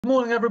Good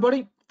morning,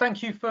 everybody.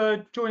 Thank you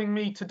for joining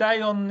me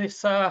today on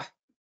this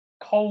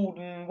cold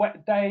and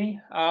wet day.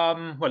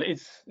 Well,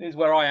 it is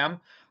where I am.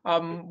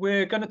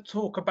 We're going to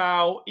talk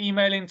about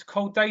emailing to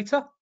cold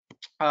data.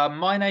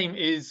 My name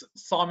is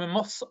Simon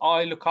Moss.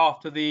 I look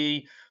after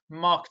the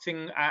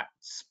marketing at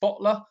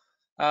Spotler,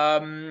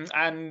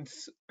 and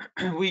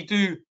we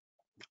do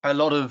a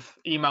lot of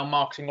email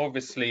marketing,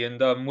 obviously,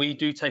 and we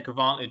do take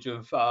advantage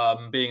of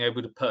being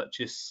able to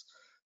purchase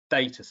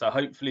data. So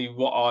hopefully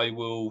what I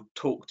will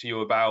talk to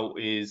you about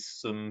is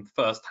some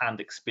first-hand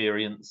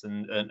experience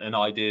and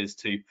ideas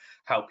to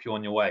help you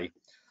on your way.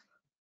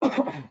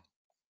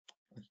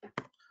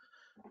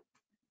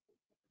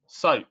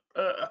 So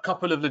a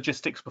couple of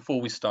logistics before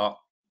we start.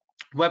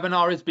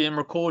 Webinar is being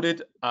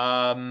recorded,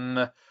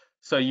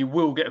 so you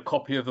will get a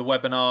copy of the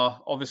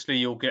webinar. Obviously,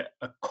 you'll get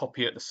a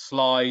copy of the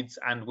slides,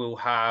 and we'll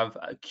have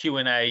a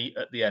Q&A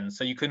at the end.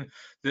 So you can,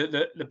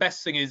 the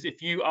best thing is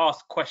if you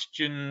ask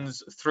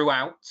questions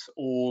throughout,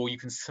 or you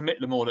can submit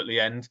them all at the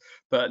end,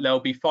 but there'll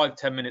be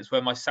 5-10 minutes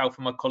where myself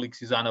and my colleague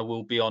Susanna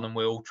will be on, and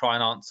we'll try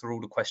and answer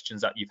all the questions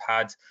that you've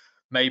had.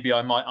 Maybe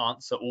I might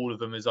answer all of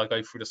them as I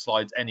go through the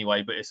slides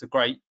anyway, but it's a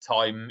great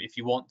time if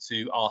you want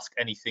to ask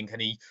anything,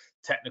 any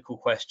technical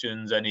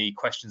questions, any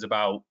questions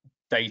about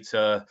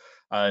data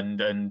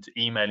and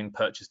emailing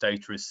purchase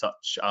data as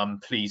such,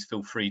 please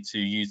feel free to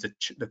use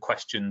the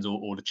questions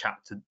or the chat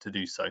to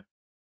do so.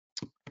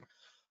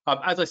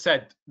 As I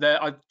said,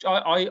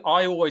 I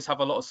always have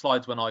a lot of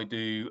slides when I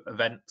do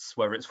events,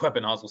 whether it's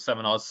webinars or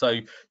seminars, so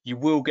you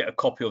will get a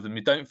copy of them.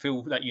 You don't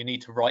feel that you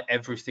need to write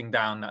everything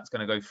down that's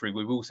going to go through.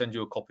 We will send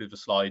you a copy of the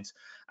slides,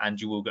 and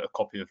you will get a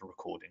copy of the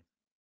recording.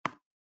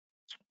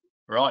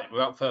 Right,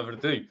 without further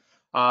ado,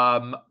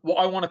 what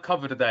I want to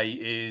cover today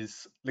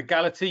is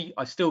legality.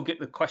 I still get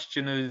the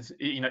question as,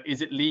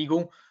 is it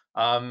legal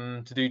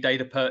to do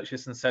data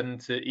purchase and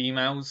send to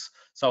emails?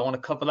 So I want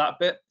to cover that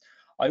bit.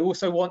 I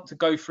also want to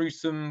go through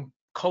some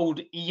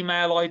cold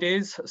email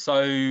ideas.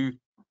 So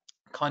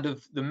kind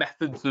of the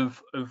methods of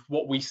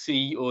what we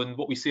see and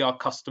what we see our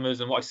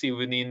customers and what I see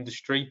within the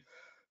industry.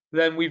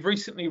 Then we've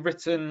recently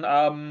written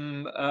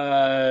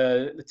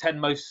the 10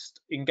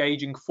 most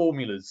engaging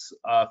formulas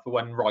for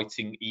when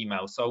writing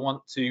emails. So I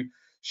want to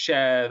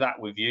share that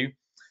with you.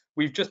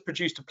 We've just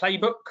produced a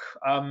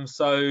playbook,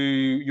 so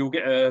you'll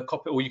get a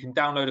copy, or you can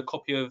download a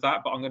copy of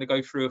that, but I'm going to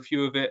go through a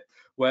few of it,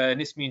 where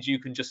this means you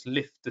can just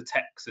lift the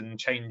text and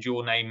change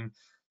your name,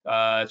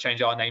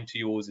 change our name to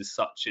yours as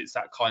such. It's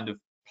that kind of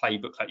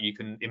playbook that you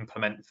can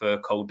implement for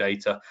cold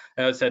data.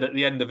 As I said, at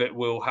the end of it,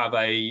 we'll have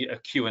a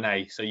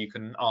Q&A, so you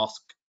can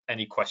ask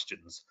any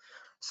questions.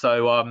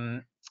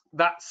 So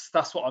that's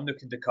what I'm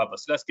looking to cover.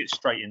 So let's get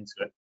straight into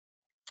it.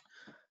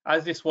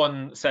 As this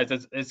one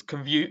says, there's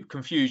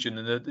confusion,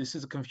 and this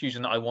is a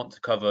confusion that I want to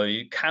cover.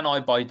 Can I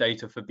buy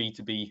data for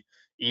B2B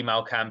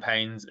email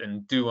campaigns,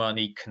 and do I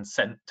need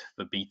consent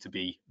for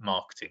B2B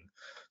marketing?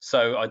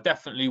 So I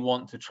definitely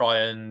want to try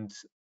and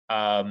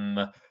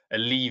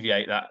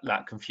alleviate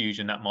that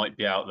confusion that might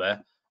be out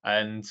there.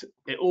 And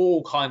it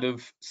all kind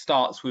of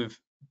starts with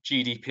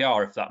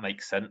GDPR, if that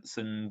makes sense,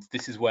 and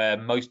this is where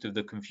most of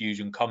the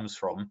confusion comes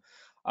from.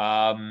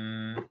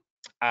 And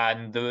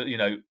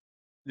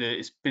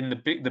it's been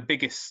the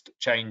biggest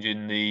change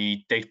in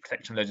the data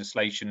protection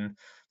legislation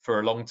for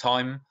a long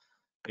time.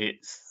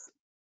 It's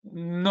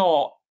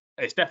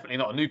definitely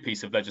not a new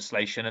piece of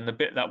legislation, and the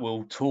bit that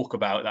we'll talk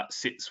about that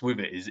sits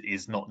with it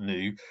is not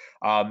new.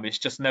 It's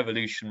just an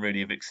evolution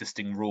really of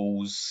existing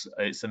rules.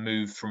 It's a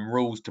move from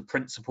rules to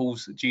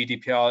principles.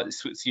 GDPR, it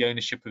switches the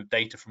ownership of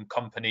data from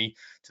company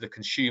to the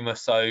consumer.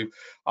 So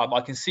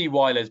I can see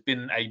why there's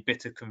been a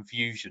bit of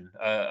confusion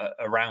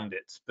around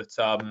it. But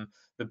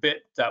the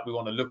bit that we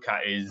want to look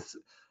at is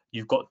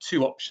you've got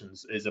two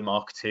options as a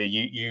marketer.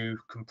 You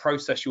can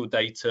process your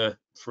data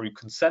through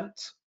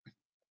consent,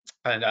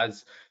 and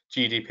as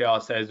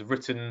GDPR says,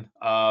 written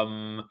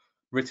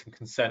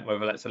consent,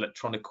 whether that's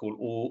electronic or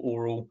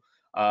oral,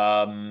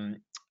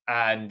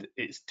 and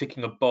it's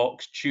ticking a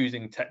box,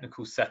 choosing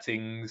technical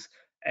settings,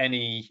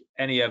 any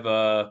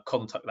other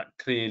contact that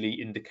clearly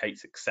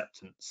indicates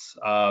acceptance.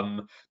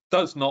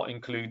 Does not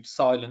include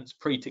silence,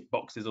 pre-tick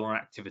boxes, or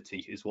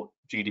activity, is what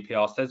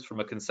GDPR says from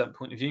a consent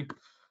point of view.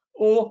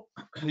 Or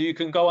you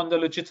can go under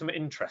legitimate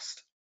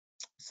interest.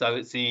 So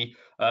it's an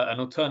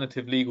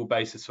alternative legal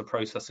basis for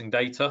processing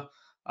data,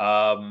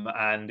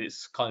 and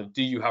it's kind of,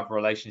 do you have a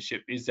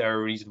relationship? Is there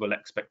a reasonable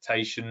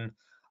expectation?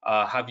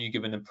 Have you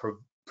given them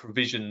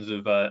provisions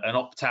of an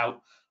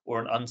opt-out or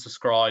an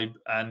unsubscribe?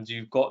 And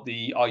you've got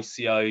the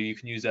ICO. You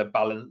can use a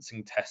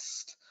balancing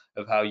test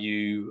of how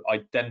you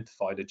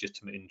identify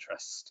legitimate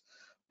interest.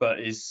 But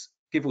is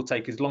give or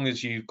take, as long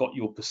as you've got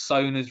your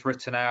personas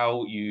written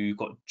out, you've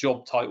got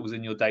job titles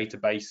in your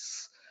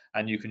database,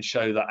 and you can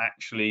show that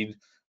actually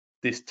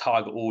this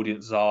target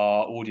audience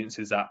are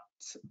audiences that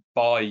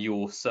buy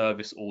your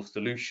service or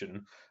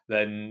solution,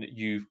 then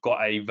you've got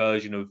a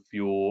version of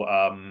your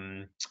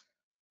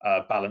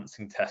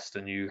balancing test,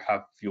 and you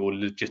have your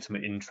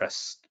legitimate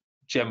interest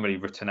generally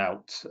written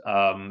out,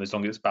 as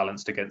long as it's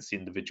balanced against the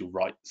individual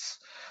rights.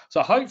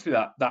 So hopefully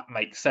that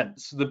makes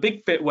sense. The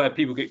big bit where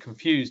people get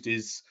confused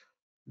is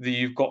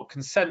you've got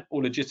consent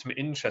or legitimate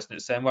interest, and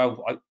it's saying,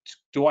 well,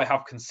 do I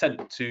have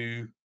consent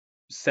to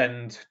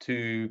send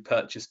to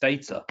purchase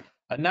data?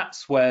 And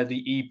that's where the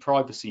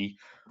e-privacy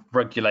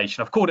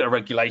regulation, I've called it a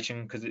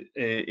regulation because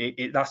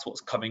that's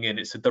what's coming in.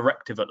 It's a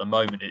directive at the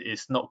moment.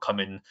 It's not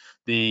coming.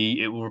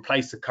 It will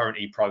replace the current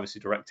e-privacy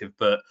directive,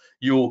 but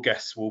your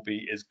guess will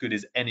be as good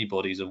as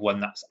anybody's of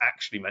when that's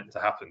actually meant to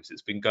happen, because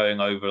it's been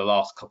going over the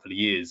last couple of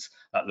years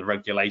that the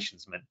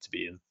regulation's meant to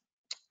be in.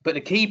 But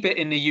the key bit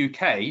in the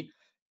UK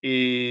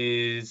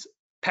is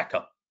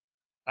PECA,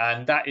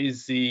 and that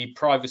is the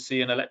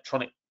Privacy and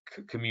Electronic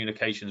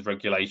Communications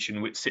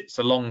Regulation, which sits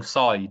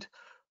alongside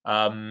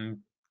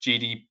GDPR.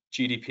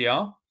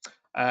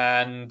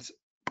 And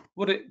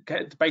what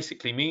it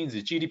basically means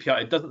is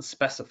GDPR, it doesn't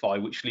specify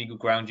which legal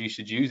ground you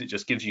should use. It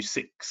just gives you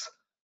 6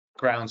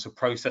 grounds for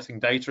processing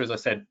data. As I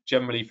said,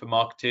 generally for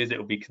marketers, it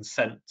will be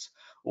consent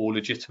or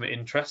legitimate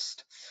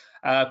interest.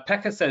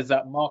 PECA says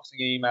that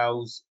marketing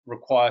emails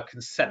require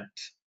consent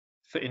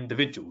for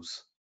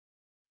individuals.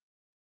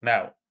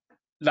 Now,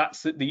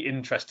 that's the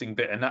interesting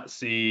bit, and that's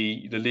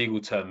the legal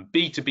term.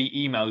 B2B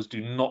emails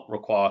do not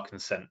require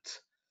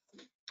consent,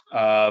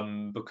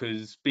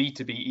 because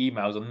B2B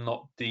emails are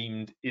not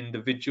deemed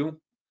individual.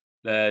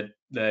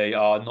 They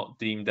are not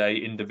deemed a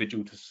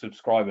individual to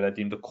subscriber, they're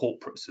deemed a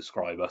corporate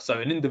subscriber. So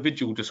an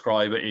individual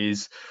subscriber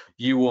is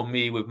you or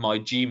me with my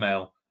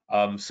Gmail,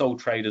 sole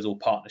traders or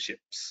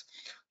partnerships.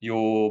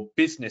 Your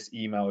business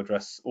email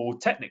address, or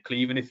technically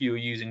even if you're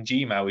using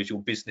Gmail as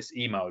your business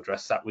email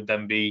address, that would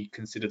then be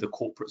considered a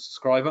corporate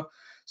subscriber.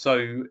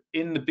 So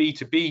in the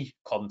B2B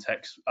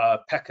context,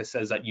 PECA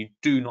says that you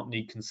do not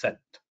need consent.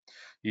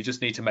 You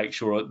just need to make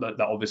sure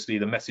that obviously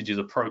the message is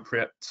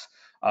appropriate.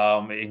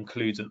 It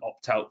includes an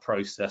opt-out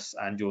process,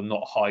 and you're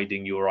not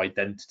hiding your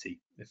identity,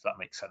 if that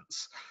makes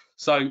sense.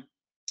 So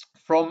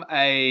from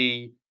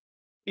a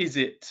is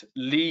it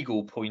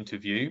legal point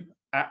of view,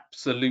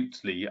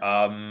 absolutely. The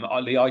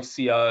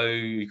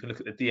ICO, you can look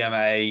at the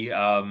DMA,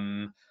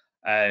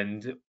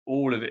 and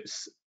all of it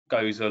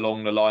goes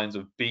along the lines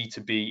of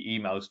B2B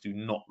emails do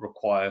not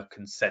require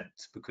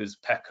consent, because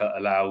PECA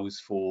allows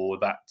for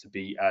that to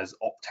be as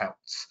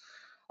opt-outs.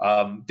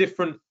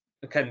 Different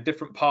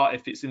part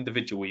if it's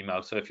individual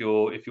email. So if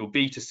you're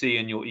B2C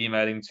and you're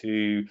emailing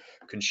to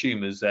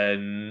consumers,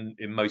 then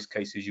in most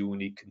cases you will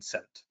need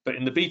consent. But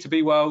in the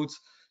B2B world,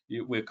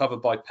 we're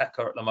covered by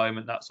PECA at the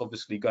moment. That's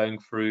obviously going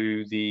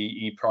through the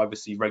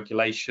e-privacy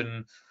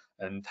regulation,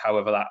 and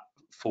however that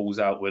falls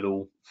out, we'll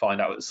all find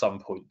out at some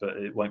point, but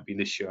it won't be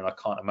this year, and I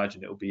can't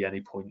imagine it'll be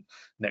any point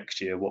next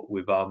year, what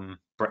with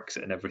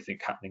Brexit and everything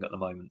happening at the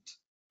moment.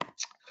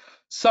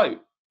 So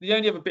the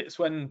only other bits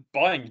when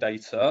buying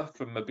data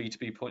from a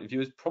B2B point of view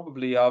is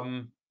probably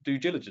due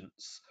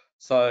diligence.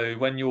 So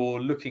when you're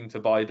looking to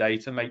buy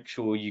data, make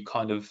sure you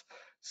kind of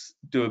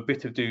do a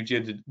bit of due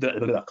diligence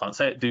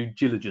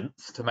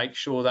to make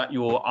sure that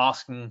you're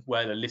asking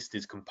where the list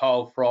is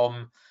compiled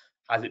from.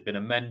 Has it been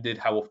amended?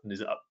 How often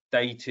is it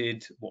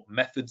updated? What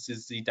methods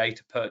is the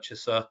data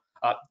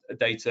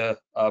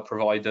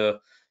provider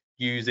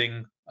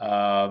using?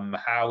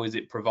 How is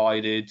it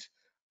provided?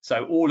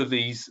 So all of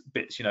these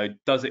bits,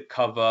 does it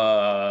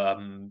cover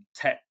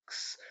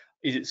text?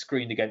 Is it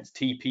screened against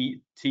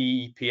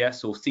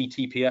TPS or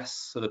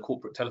CTPS, so the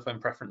corporate telephone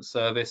preference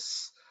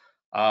service?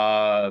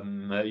 How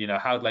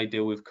do they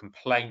deal with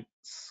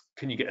complaints?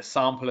 Can you get a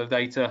sample of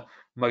data?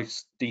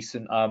 Most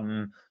decent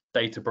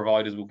data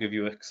providers will give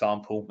you an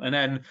example. And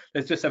then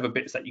there's just other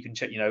bits that you can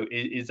check.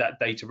 Is that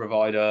data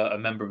provider a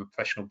member of a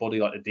professional body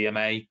like the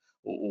DMA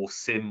or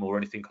SIM or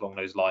anything along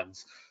those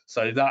lines?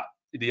 So that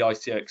the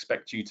ICO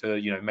expect you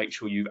to make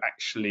sure you've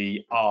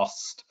actually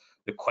asked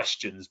the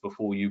questions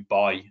before you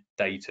buy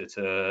data,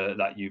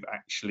 that you've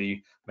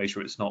actually made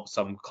sure it's not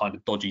some kind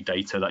of dodgy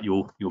data that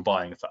you're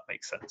buying, if that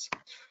makes sense.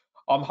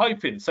 I'm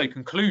hoping, so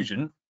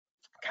conclusion,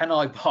 can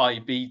I buy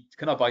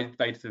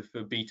data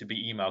for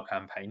B2B email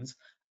campaigns?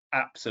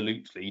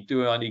 Absolutely.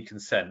 Do I need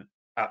consent?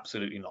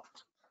 Absolutely not.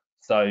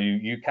 So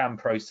you can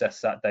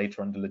process that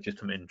data under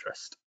legitimate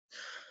interest.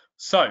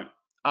 So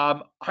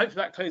hopefully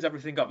that clears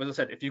everything up. As I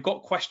said, if you've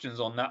got questions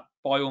on that,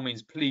 by all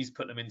means, please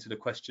put them into the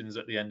questions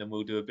at the end, and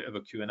we'll do a bit of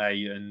a Q&A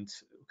and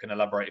can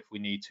elaborate if we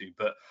need to.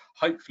 But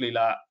hopefully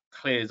that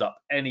clears up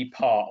any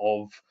part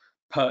of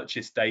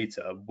purchase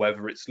data,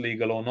 whether it's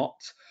legal or not.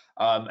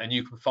 And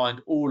you can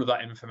find all of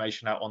that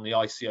information out on the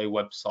ICO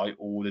website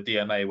or the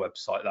DMA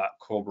website that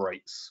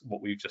corroborates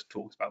what we've just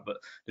talked about. But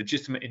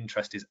legitimate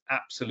interest is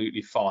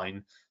absolutely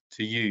fine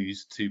to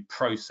use to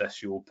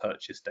process your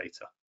purchase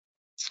data.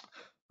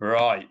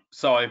 Right,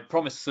 so I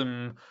promised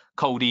some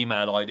cold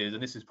email ideas,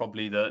 and this is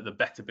probably the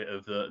better bit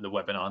of the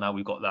webinar. Now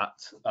we've got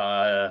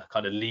that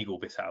kind of legal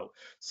bit out.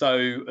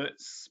 So at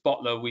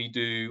Spotler, we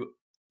do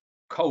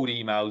cold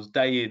emails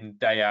day in,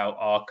 day out.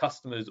 Our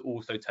customers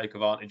also take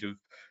advantage of,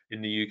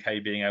 in the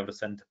UK, being able to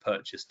send to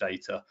purchase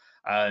data.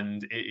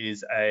 And it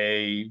is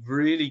a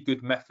really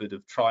good method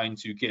of trying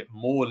to get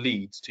more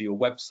leads to your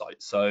website.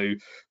 So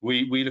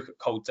we look at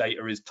cold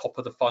data as top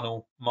of the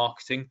funnel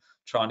marketing,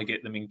 trying to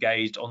get them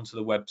engaged onto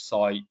the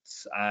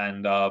website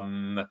and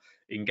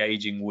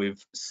engaging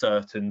with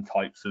certain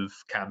types of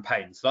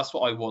campaigns. So that's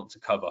what I want to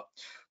cover.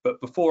 But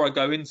before I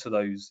go into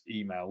those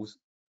emails,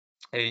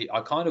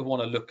 I kind of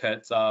want to look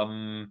at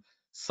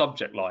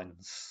subject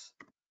lines,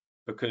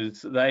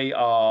 because they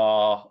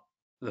are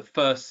the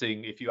first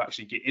thing if you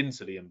actually get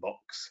into the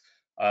inbox.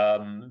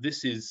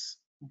 This is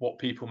what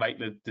people make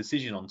the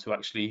decision on to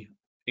actually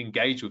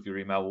engage with your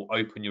email or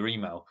open your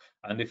email.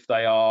 And if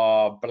they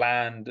are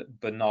bland,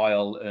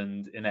 banal,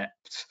 and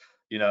inept,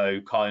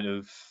 kind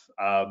of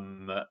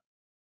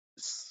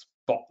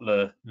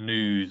Spotler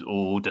news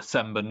or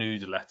December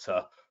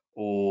newsletter,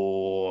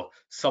 or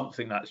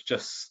something that's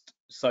just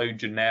so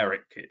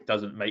generic it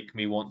doesn't make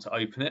me want to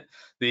open it.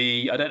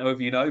 I don't know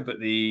if you know, but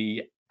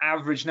the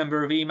average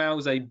number of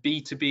emails a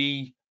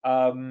B2B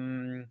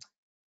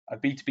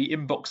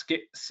inbox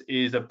gets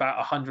is about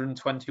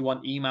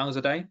 121 emails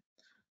a day.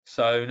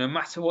 So no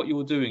matter what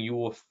you're doing,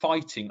 you're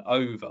fighting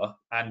over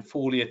and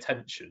for the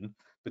attention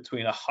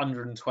between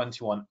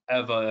 121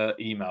 other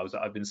emails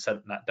that have been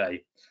sent that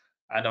day.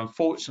 And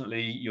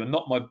unfortunately, you're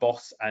not my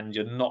boss and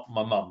you're not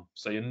my mum,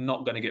 so you're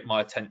not going to get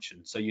my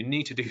attention. So you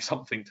need to do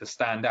something to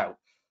stand out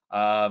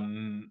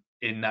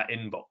in that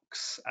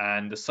inbox.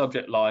 And the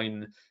subject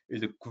line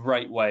is a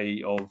great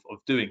way of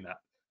doing that.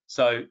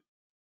 So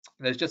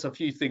there's just a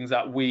few things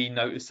that we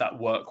notice that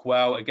work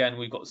well. Again,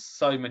 we've got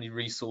so many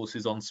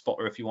resources on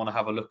Spotler. If you want to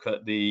have a look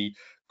at the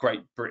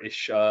Great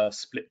British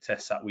split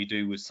test that we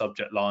do with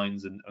subject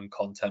lines and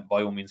content,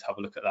 by all means have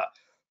a look at that.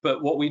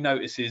 But what we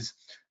notice is,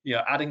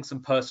 adding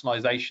some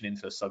personalization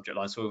into a subject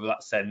line. So whether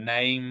that's their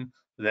name,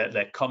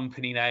 their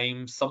company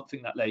name,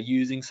 something that they're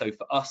using. So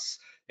for us,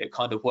 it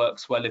kind of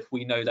works well if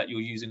we know that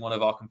you're using one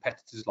of our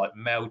competitors like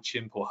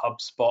MailChimp or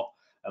HubSpot,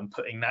 and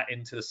putting that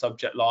into the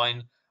subject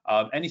line.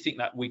 Anything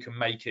that we can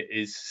make it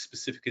as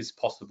specific as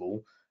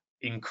possible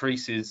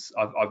increases.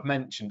 I've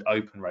mentioned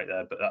open rate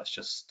there, but that's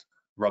just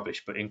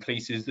rubbish, but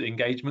increases the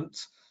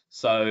engagement.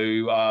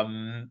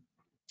 So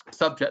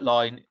subject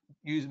line,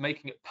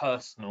 making it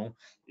personal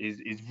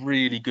is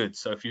really good.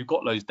 So if you've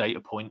got those data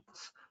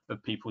points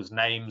of people's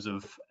names,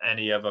 of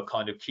any other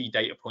kind of key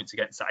data points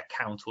against that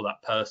account or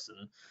that person,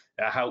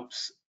 it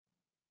helps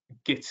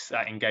get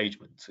that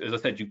engagement. As I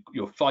said,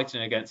 you're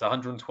fighting against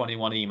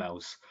 121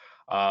 emails.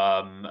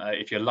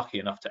 If you're lucky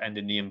enough to end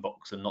in the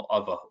inbox and not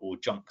other or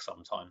junk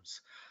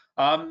sometimes.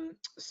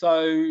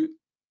 So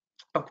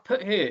I've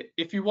put here,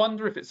 if you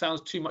wonder if it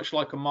sounds too much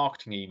like a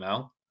marketing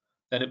email,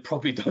 then it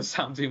probably does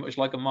sound too much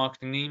like a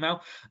marketing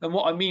email. And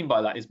what I mean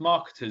by that is,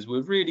 marketers,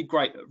 we're really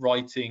great at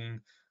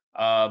writing,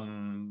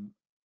 doing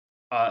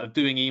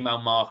email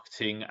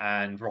marketing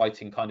and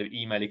writing kind of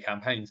emaily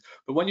campaigns.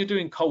 But when you're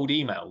doing cold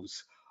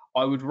emails,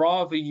 I would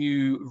rather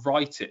you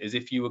write it as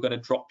if you were going to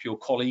drop your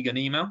colleague an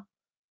email.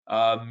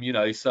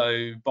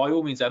 So by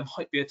all means, there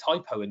might be a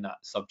typo in that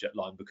subject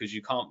line because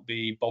you can't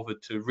be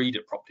bothered to read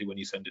it properly when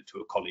you send it to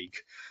a colleague.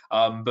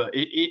 But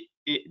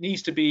it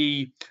needs to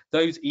be,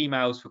 those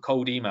emails for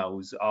cold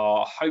emails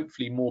are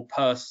hopefully more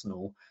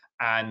personal,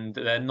 and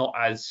they're not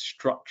as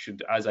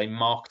structured as a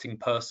marketing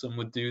person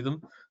would do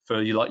them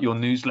for your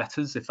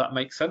newsletters, if that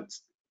makes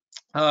sense.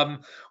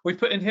 We've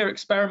put in here,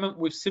 experiment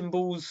with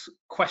symbols,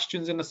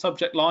 questions in the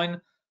subject line.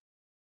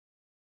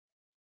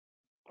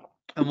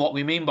 And what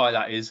we mean by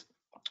that is,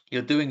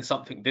 you're doing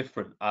something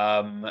different.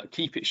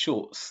 Keep it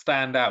short,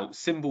 stand out.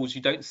 Symbols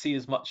you don't see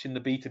as much in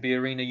the B2B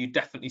arena. You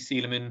definitely see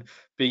them in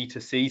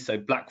B2C. So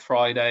Black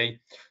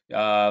Friday,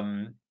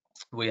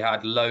 we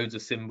had loads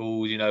of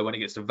symbols. When it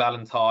gets to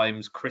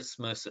Valentine's,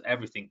 Christmas,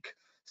 everything,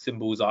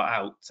 symbols are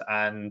out.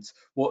 And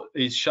what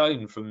is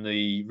shown from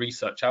the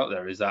research out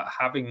there is that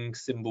having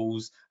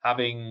symbols,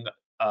 having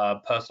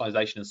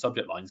personalization and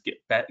subject lines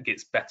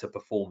gets better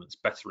performance,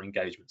 better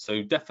engagement.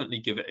 So definitely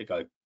give it a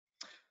go.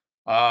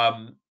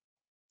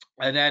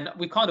 And then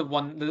we kind of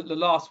the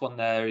last one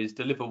there is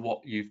deliver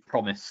what you've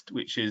promised,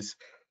 which is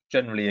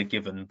generally a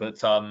given. But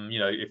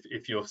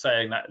if you're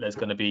saying that there's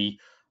going to be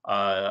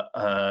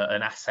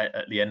an asset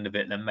at the end of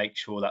it, then make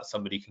sure that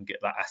somebody can get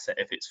that asset.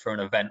 If it's for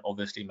an event,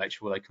 obviously make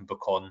sure they can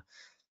book on.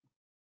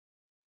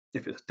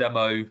 If it's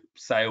demo,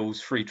 sales,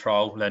 free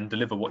trial, then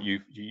deliver what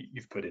you've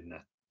put in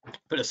there.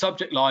 But a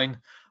subject line,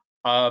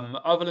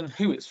 other than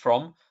who it's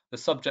from, the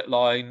subject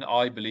line,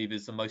 I believe,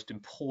 is the most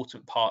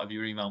important part of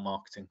your email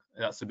marketing.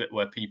 That's the bit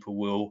where people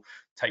will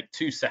take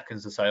 2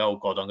 seconds to say, oh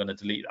God, I'm going to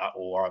delete that,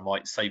 or I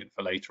might save it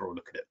for later or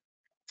look at it.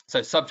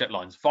 So subject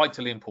lines,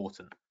 vitally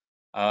important.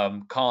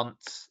 Can't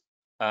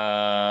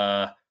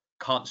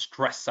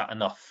stress that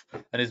enough.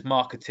 And as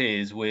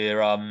marketeers,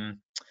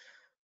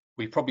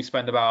 we probably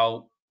spend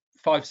about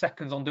 5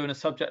 seconds on doing a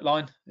subject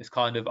line. It's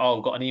kind of, oh,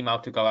 I've got an email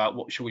to go out,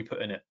 what should we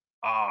put in it?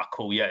 Ah,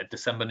 cool. Yeah,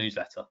 December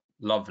newsletter.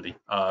 Lovely.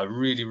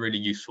 Really, really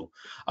useful.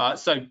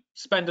 So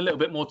spend a little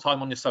bit more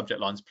time on your subject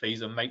lines,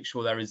 please, and make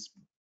sure they're as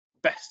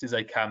best as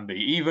they can be.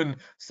 Even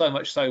so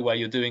much so where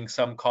you're doing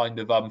some kind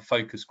of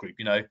focus group.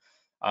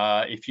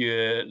 If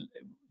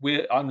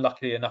I'm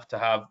lucky enough to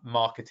have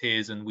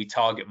marketeers, and we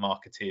target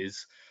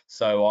marketeers.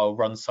 So I'll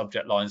run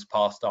subject lines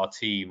past our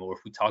team, or if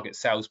we target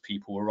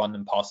salespeople, we'll run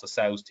them past the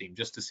sales team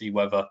just to see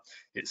whether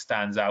it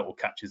stands out or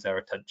catches their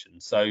attention.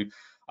 So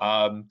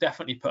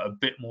definitely put a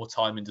bit more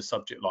time into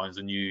subject lines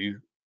than you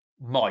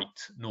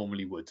might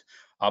normally would.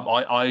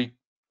 I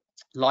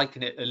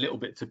liken it a little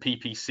bit to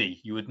PPC.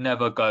 You would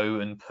never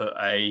go and put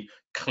a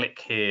click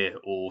here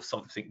or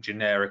something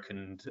generic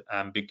and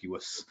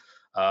ambiguous.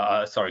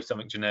 Sorry,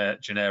 something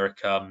generic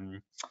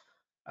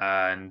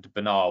and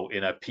banal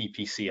in a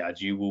PPC ad.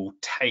 You will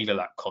tailor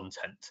that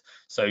content.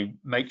 So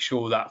make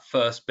sure that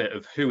first bit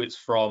of who it's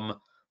from,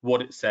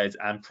 what it says,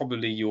 and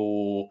probably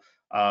your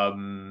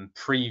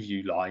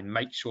preview line,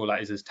 make sure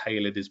that is as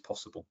tailored as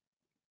possible.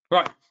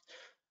 Right,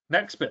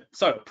 next bit.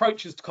 So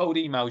approaches to cold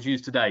emails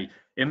used today.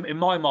 In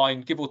my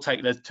mind, give or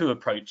take, there's two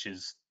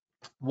approaches.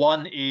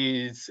 One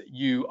is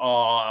you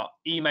are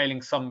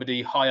emailing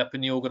somebody high up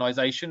in the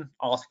organization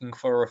asking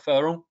for a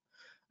referral.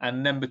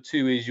 And number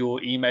two is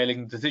you're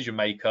emailing the decision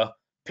maker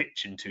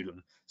pitching to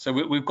them. So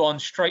we've gone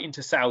straight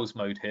into sales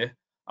mode here,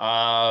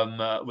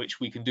 which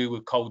we can do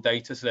with cold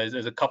data. So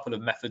there's a couple of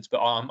methods,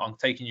 but I'm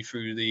taking you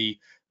through the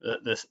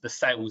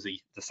salesy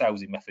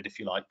method, if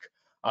you like.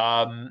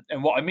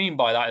 And what I mean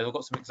by that is I've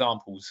got some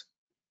examples.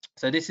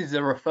 So this is a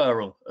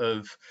referral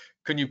of,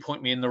 can you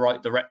point me in the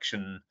right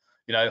direction?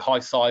 Hi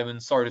Simon,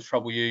 sorry to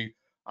trouble you.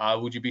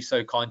 Would you be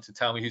so kind to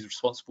tell me who's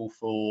responsible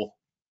for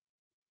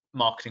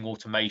marketing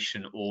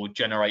automation or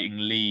generating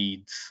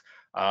leads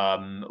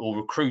or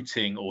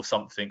recruiting or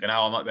something, and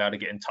how I might be able to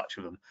get in touch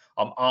with them?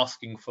 I'm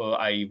asking for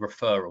a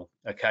referral,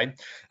 okay?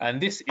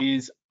 And this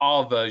is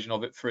our version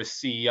of it for a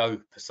CEO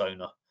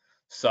persona.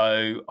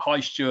 So, hi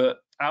Stuart,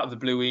 out of the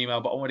blue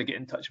email, but I want to get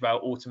in touch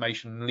about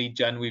automation and lead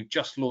gen. We've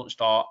just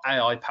launched our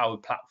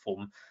AI-powered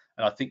platform,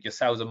 and I think your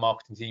sales and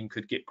marketing team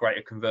could get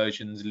greater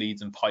conversions,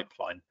 leads, and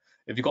pipeline.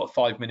 Have you got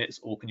 5 minutes,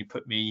 or can you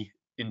put me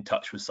in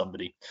touch with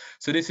somebody?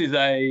 So this is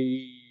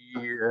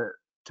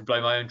to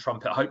blow my own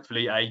trumpet,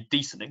 hopefully a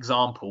decent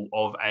example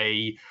of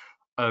a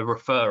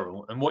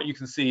referral. And what you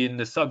can see in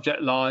the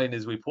subject line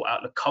is we put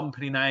out the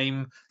company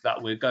name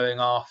that we're going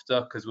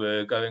after, because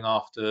we're going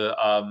after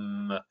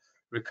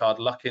Ricard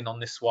Luckin on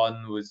this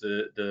one, was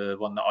the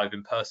one that I've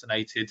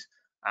impersonated,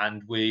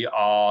 and we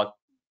are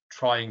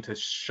trying to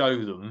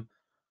show them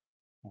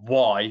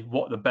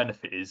what the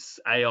benefit is.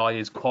 AI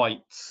is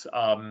quite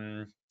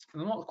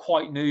not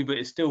quite new, but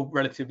it's still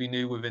relatively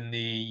new within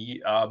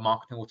the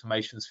marketing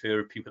automation sphere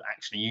of people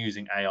actually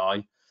using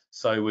AI.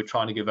 So we're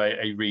trying to give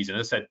a reason.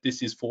 As I said,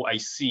 this is for a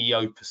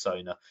CEO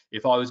persona.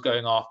 If I was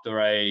going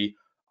after a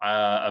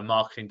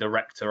marketing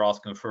director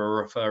asking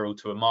for a referral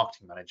to a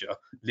marketing manager,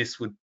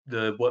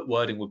 the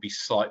wording would be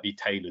slightly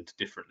tailored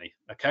differently.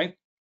 Okay,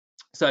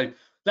 so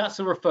that's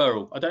a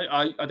referral. I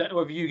don't know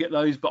whether you get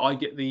those, but I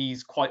get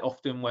these quite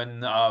often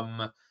when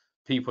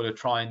people are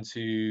trying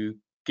to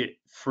get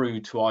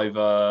through to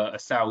either a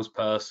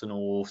salesperson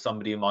or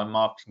somebody in my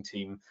marketing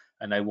team,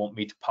 and they want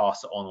me to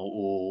pass it on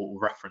or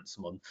reference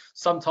them on.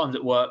 Sometimes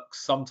it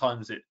works,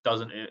 sometimes it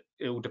doesn't.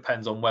 It all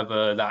depends on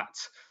whether that,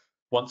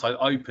 once I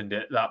opened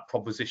it, that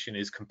proposition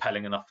is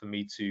compelling enough for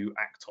me to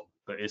act on.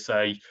 But it's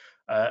a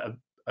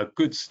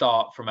good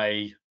start from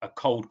a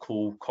cold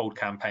call, cold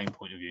campaign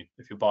point of view,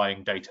 if you're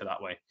buying data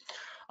that way.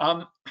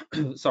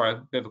 Sorry,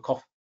 a bit of a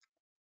cough.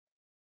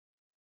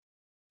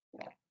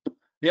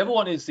 The other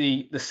one is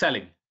the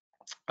selling.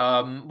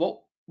 What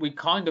we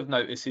kind of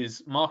notice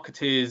is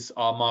marketeers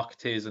are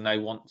marketeers, and they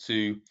want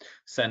to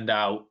send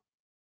out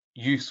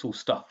useful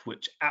stuff,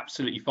 which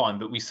absolutely fine,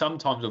 but we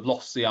sometimes have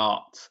lost the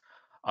art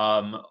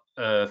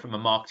from a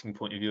marketing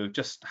point of view of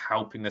just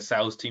helping the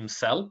sales team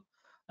sell.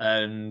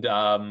 And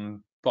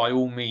by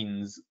all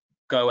means,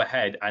 go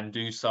ahead and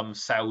do some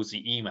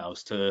salesy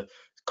emails to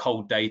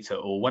cold data,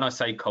 or when I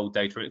say cold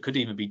data, it could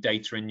even be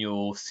data in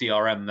your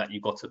CRM that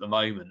you got at the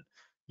moment.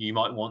 You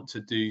might want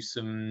to do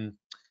some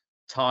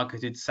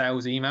targeted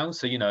sales emails.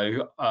 So,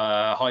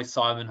 hi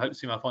Simon, hope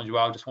soon I find you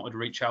well. I just wanted to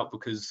reach out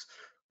because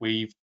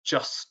we've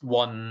just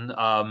won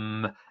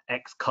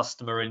X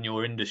customer in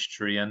your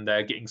industry, and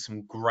they're getting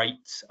some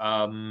great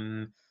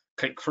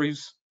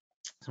click-throughs,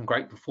 some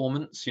great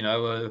performance.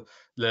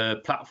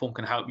 The platform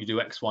can help you do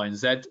X, Y, and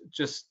Z.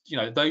 Just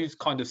those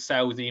kind of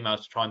sales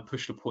emails to try and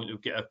push the point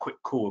of get a quick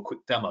call, a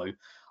quick demo,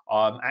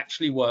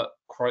 actually work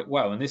quite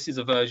well. And this is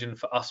a version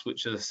for us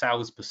which is a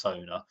sales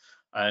persona,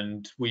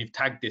 and we've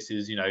tagged this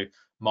as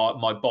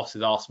my boss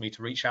has asked me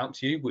to reach out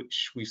to you,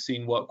 which we've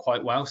seen work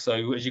quite well.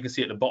 So as you can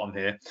see at the bottom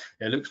here,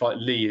 it looks like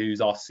Lee,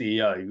 who's our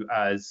CEO,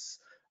 has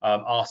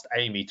asked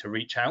Amy to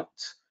reach out.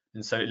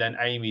 And so then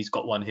Amy's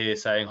got one here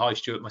saying, hi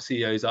Stuart, my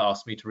CEO's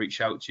asked me to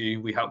reach out to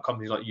you. We help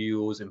companies like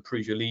yours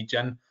improve your lead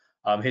gen.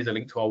 Here's a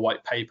link to our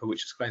white paper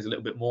which explains a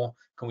little bit more.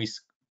 Can we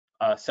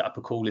set up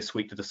a call this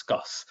week to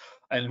discuss.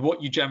 And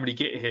what you generally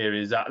get here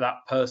is that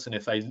that person,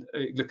 if they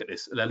look at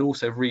this, they'll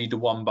also read the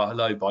one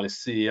below by the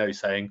CEO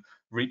saying,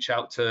 reach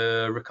out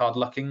to Rickard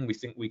Lucking, we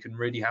think we can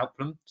really help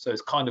them. So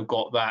it's kind of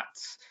got that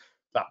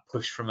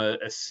push from a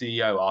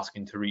CEO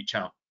asking to reach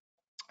out.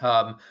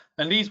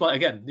 And these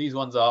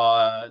ones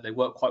are, they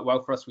work quite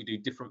well for us. We do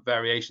different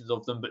variations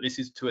of them, but this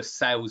is to a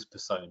sales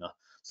persona.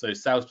 So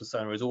sales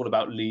persona is all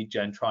about lead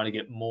gen, trying to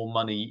get more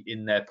money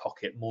in their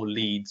pocket, more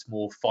leads,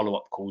 more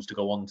follow-up calls to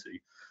go on to.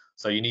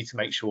 So you need to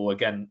make sure,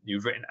 again,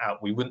 you've written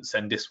out, we wouldn't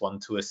send this one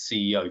to a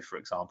CEO, for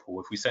example.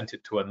 If we sent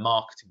it to a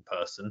marketing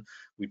person,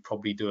 we'd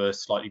probably do a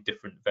slightly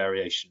different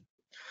variation.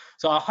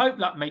 So I hope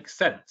that makes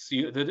sense.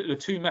 The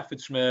two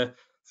methods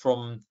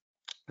from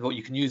what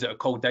you can use at a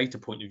cold data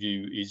point of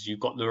view is you've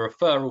got the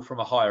referral from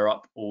a higher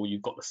up, or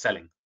you've got the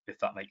selling, if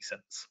that makes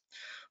sense.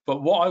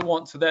 But what I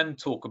want to then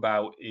talk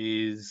about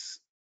is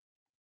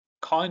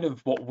kind of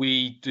what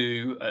we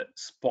do at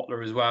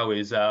Spotler as well.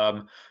 Is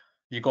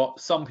you've got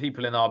some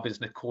people in our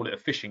business call it a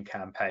phishing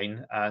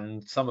campaign,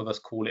 and some of us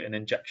call it an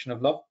injection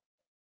of love.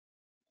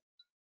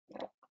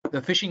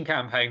 The phishing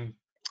campaign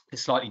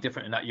is slightly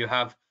different in that you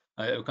have,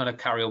 we're going to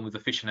carry on with the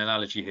fishing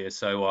analogy here,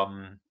 so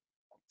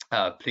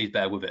please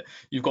bear with it.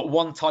 You've got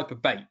one type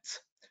of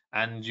bait,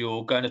 and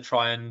you're going to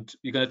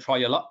try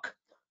your luck.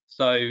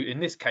 So in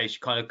this case, you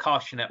kind of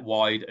cast your net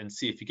wide and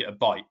see if you get a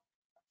bite.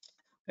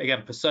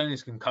 Again,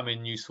 personas can come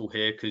in useful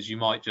here because you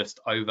might just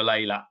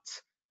overlay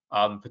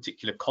that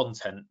particular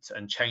content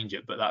and change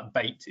it, but that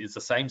bait is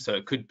the same. So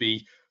it could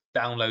be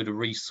download a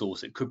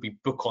resource, it could be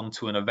book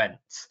onto an event,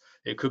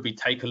 it could be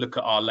take a look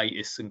at our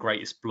latest and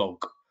greatest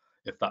blog,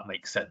 if that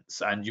makes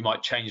sense. And you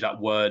might change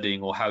that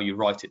wording or how you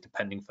write it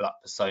depending for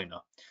that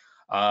persona.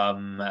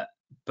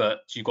 But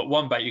you've got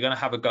one bait, you're going to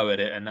have a go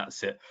at it, and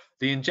that's it.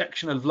 The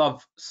injection of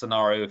love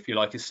scenario, if you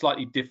like, is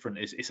slightly different.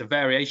 It's a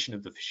variation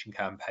of the phishing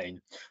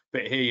campaign,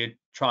 but here you're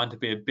trying to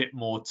be a bit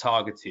more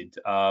targeted,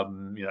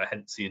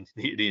 hence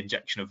the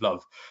injection of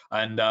love,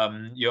 and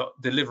you're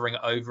delivering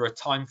it over a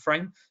time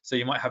frame. So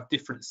you might have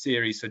different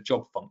series for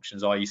job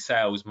functions, i.e.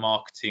 sales,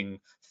 marketing,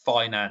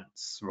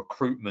 finance,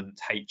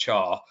 recruitment,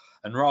 HR,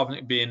 and rather than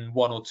it being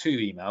one or two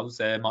emails,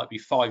 there might be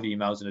 5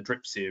 emails in a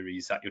drip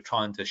series that you're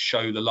trying to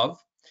show the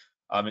love.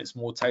 It's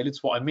more tailored.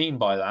 So what I mean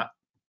by that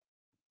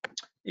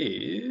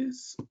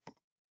is,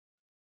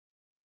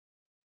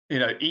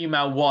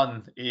 email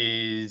 1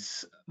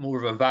 is more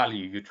of a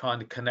value. You're trying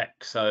to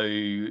connect. So,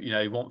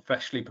 you want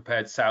freshly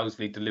prepared sales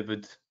lead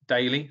delivered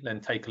daily.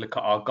 Then take a look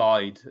at our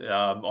guide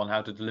on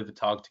how to deliver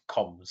targeted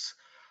comms.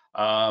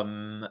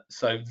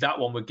 So that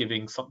one we're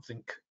giving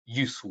something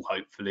useful,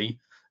 hopefully,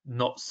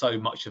 not so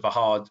much of a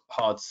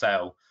hard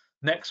sell.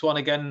 Next one,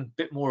 again, a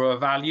bit more of a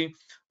value.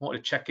 I want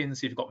to check in,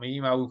 see if you've got my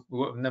email. We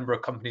work with a number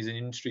of companies in the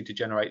industry to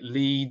generate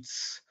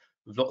leads,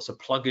 with lots of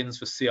plugins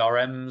for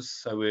CRMs,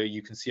 so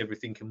you can see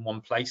everything in one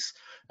place.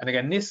 And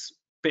again, this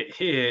bit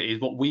here is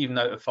what we've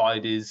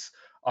notified is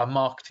our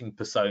marketing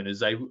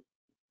personas.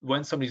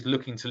 When somebody's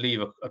looking to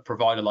leave a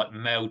provider like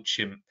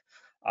MailChimp,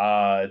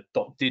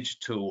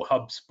 .digital,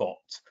 HubSpot,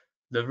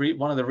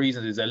 one of the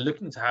reasons is they're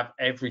looking to have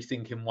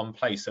everything in one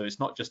place. So it's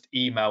not just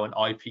email and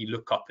IP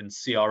lookup and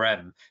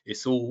CRM,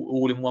 it's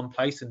all in one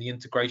place, and the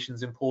integration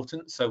is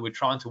important. So we're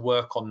trying to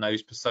work on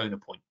those persona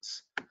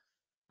points.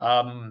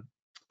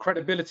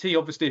 Credibility,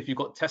 obviously, if you've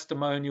got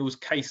testimonials,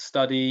 case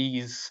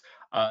studies,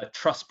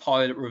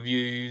 Trustpilot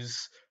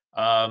reviews,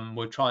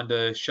 we're trying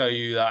to show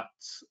you that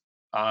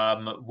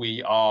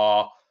we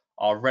are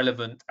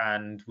relevant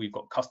and we've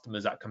got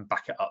customers that can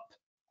back it up.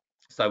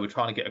 So we're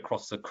trying to get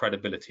across the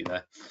credibility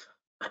there.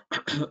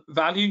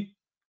 Value,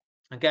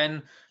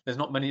 again, there's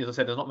not many, as I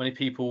said, there's not many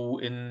people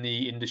in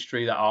the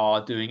industry that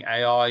are doing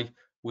AI.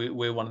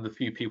 We're one of the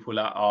few people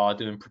that are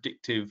doing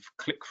predictive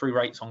click-through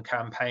rates on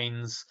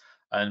campaigns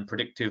and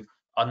predictive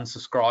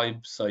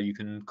unsubscribes, so you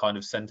can kind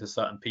of send to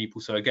certain people.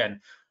 So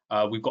again,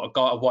 we've got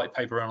a white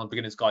paper around the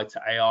beginner's guide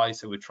to AI,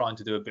 so we're trying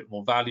to do a bit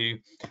more value.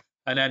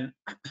 And then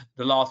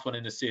the last one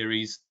in the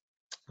series,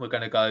 we're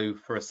going to go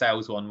for a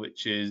sales one,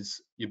 which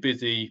is you're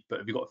busy, but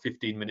have you got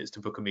 15 minutes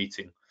to book a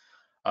meeting?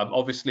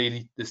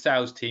 Obviously, the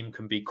sales team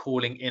can be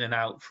calling in and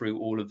out through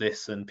all of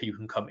this, and people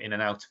can come in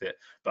and out of it.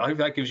 But I hope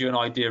that gives you an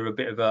idea of a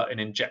bit of an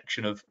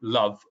injection of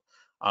love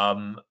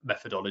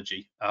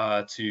methodology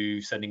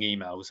to sending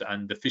emails.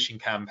 And the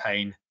phishing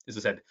campaign, as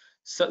I said,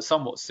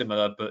 somewhat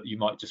similar, but you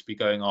might just be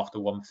going after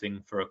one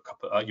thing for a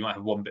couple. You might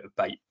have one bit of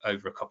bait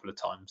over a couple of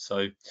times.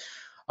 So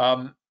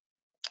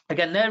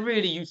again, they're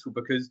really useful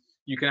because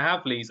you can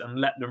have leads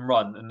and let them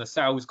run, and the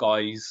sales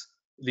guys,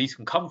 these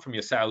can come from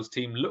your sales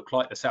team, look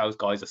like the sales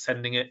guys are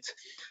sending it,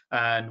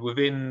 and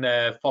within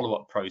their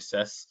follow-up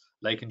process,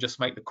 they can just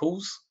make the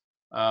calls.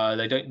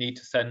 They don't need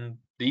to send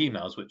the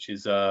emails, which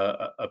is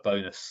a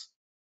bonus.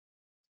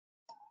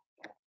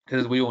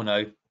 Because as we all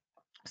know,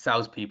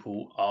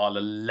 salespeople are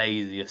the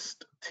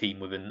laziest team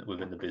within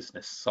the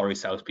business. Sorry,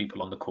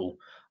 salespeople on the call,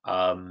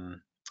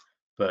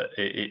 but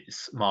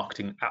it's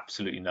marketing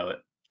absolutely know it.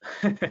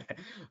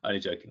 Only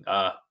joking,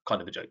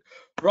 kind of a joke.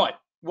 Right,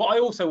 what I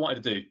also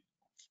wanted to do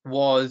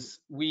was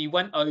we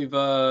went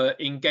over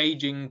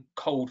engaging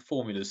cold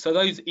formulas. So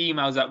those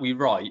emails that we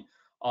write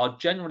are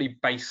generally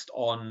based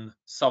on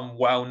some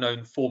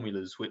well-known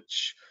formulas,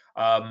 which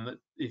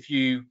if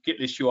you get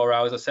this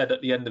URL, as I said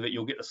at the end of it,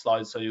 you'll get the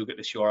slides, so you'll get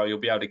this URL, you'll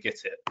be able to get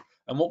it.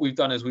 And what we've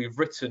done is we've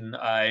written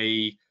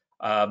a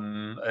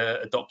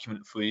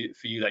document for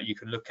you that you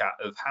can look at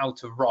of how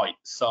to write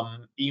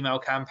some email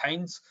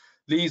campaigns.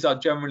 These are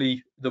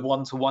generally the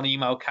one-to-one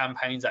email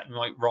campaigns that you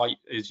might write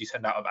as you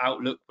send out of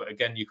Outlook, but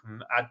again, you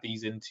can add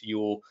these into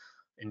your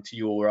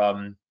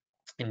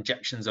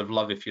injections of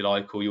love, if you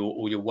like, or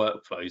your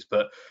workflows.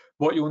 But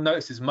what you'll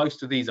notice is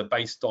most of these are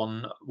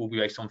will be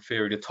based on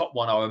theory. The top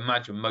one, I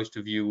imagine most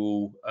of you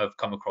will have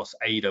come across,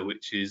 ADA,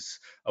 which is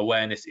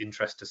awareness,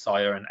 interest,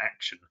 desire, and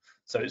action.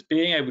 So it's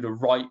being able to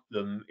write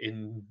them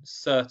in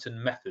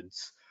certain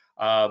methods,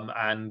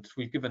 and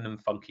we've given them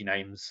funky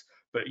names,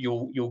 but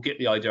you'll get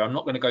the idea. I'm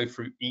not going to go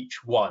through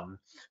each one,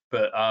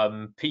 but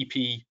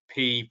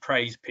PPP,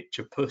 praise,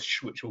 picture,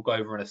 push, which we'll go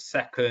over in a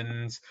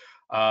second.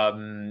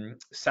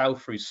 Sell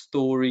through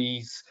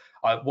stories.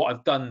 What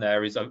I've done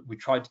there is we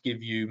tried to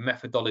give you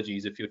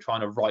methodologies if you're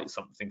trying to write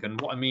something. And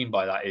what I mean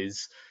by that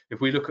is,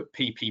 if we look at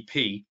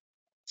PPP,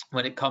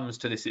 when it comes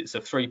to this, it's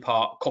a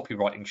three-part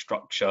copywriting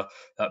structure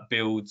that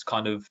builds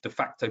kind of de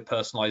facto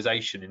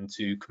personalization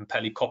into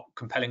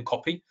compelling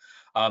copy.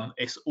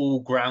 It's all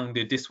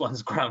grounded. This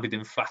one's grounded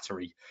in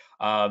flattery.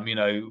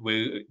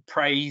 We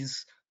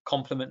praise,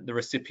 compliment the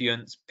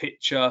recipients,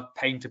 picture,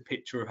 paint a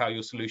picture of how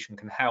your solution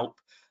can help,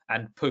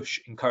 and push,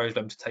 encourage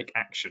them to take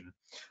action.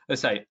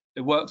 Let's say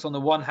it works on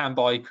the one hand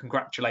by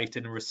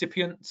congratulating the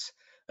recipients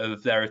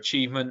of their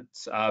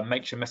achievements,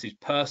 makes your message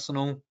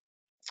personal.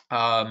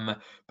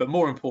 But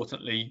more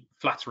importantly,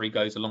 flattery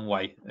goes a long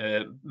way.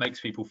 Makes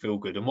people feel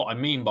good. And what I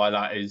mean by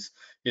that is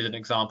an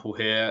example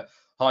here.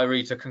 Hi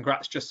Rita,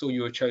 congrats, just saw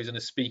you were chosen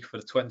as speaker for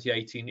the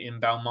 2018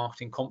 Inbound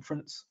Marketing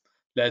Conference.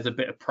 There's a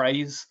bit of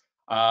praise.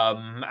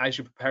 As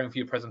you're preparing for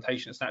your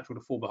presentation, it's natural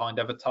to fall behind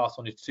other tasks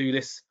on your to-do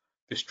list.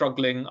 If you're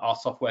struggling, our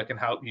software can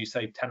help you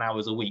save 10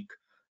 hours a week.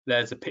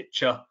 There's a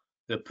picture,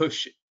 the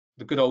push,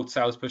 the good old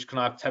sales push. Can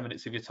I have 10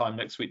 minutes of your time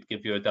next week to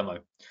give you a demo?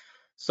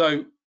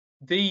 So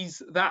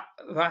that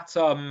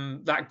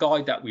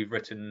guide that we've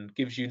written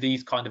gives you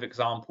these kind of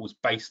examples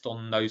based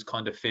on those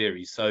kind of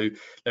theories. So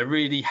they're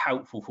really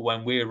helpful for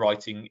when we're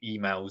writing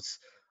emails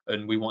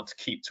and we want to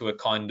keep to a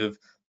kind of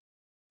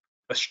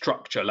a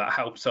structure that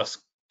helps us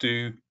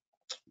do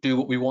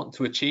what we want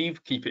to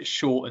achieve, keep it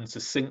short and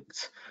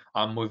succinct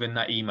within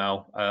that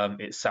email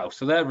itself.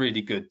 So they're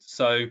really good.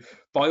 So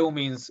by all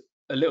means,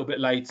 a little bit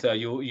later,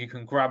 you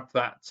can grab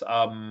that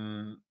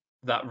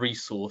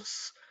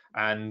resource,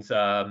 and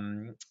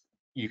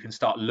you can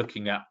start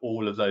looking at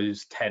all of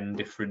those 10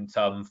 different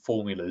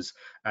formulas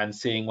and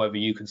seeing whether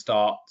you can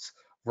start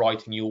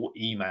writing your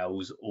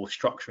emails or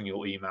structuring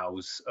your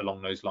emails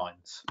along those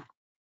lines.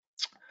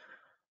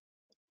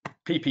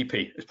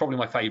 PPP is probably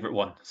my favorite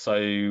one. So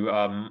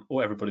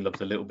everybody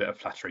loves a little bit of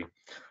flattery.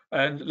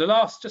 And the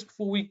last, just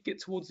before we get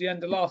towards the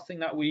end, the last thing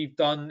that we've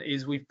done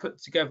is we've put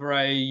together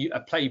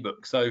a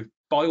playbook. So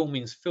by all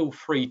means, feel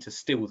free to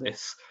steal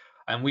this.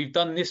 And we've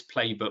done this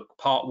playbook,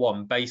 part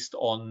one, based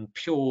on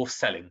pure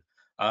selling,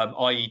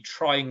 i.e.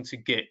 trying to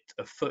get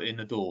a foot in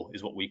the door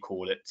is what we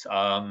call it,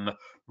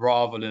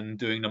 rather than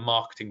doing the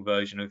marketing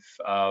version of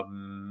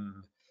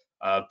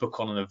book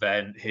on an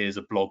event, here's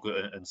a blog,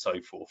 and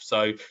so forth.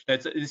 So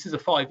this is a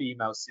 5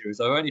 email series.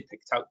 I only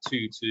picked out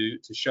 2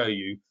 to show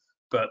you,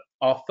 but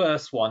our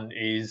first one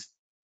is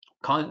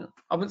I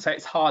wouldn't say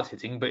it's hard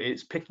hitting, but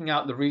it's picking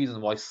out the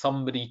reason why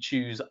somebody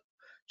chooses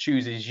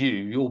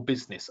your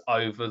business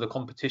over the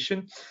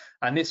competition.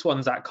 And this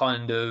one's that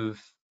kind of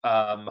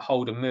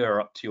hold a mirror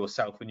up to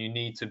yourself, and you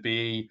need to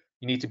be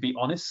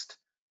honest.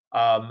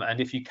 And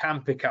if you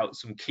can pick out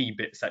some key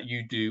bits that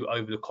you do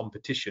over the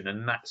competition,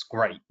 and that's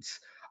great.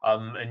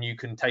 And you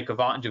can take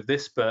advantage of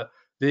this, but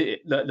the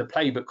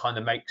playbook kind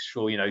of makes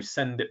sure,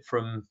 send it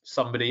from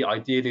somebody,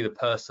 ideally the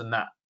person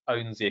that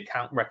owns the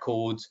account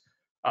records,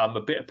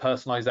 a bit of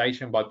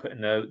personalization by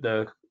putting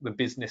the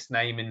business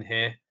name in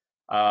here.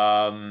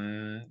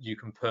 You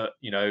can put,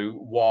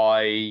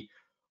 why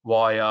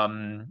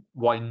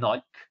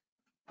Nike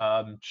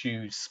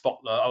choose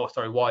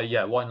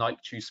Spotler. Why Nike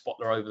choose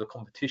Spotler over the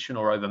competition,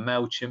 or over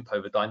MailChimp,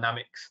 over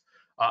Dynamics,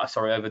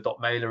 over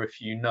 .mailer, if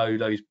you know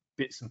those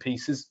bits and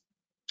pieces.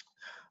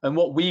 And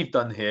what we've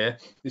done here,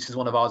 this is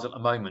one of ours at the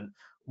moment,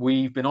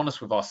 we've been honest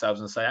with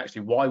ourselves and say,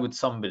 actually, why does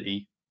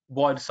somebody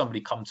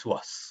come to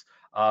us?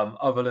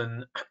 Other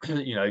than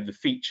the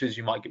features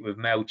you might get with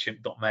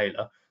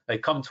MailChimp.mailer, they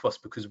come to us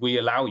because we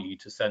allow you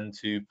to send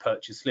to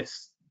purchase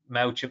lists.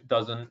 MailChimp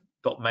doesn't,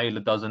 .mailer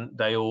doesn't,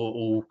 they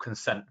all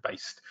consent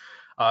based.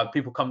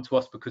 People come to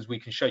us because we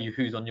can show you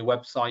who's on your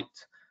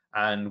website,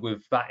 and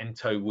with that in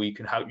tow, we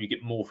can help you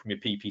get more from your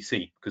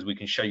PPC because we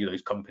can show you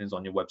those companies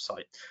on your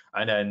website.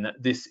 And then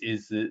this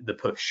is the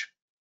push,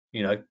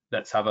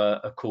 let's have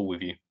a call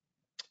with you.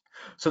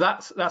 So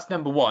that's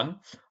number 1.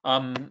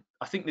 I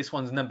think this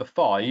one's number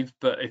 5,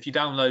 but if you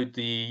download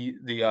the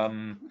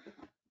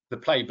the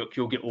playbook,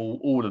 you'll get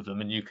all of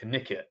them and you can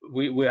nick it.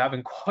 We're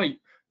having quite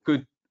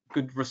good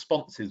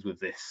responses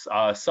with this,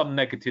 some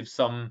negative,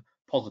 some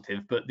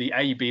positive, but the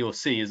A, B, or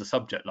C is a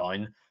subject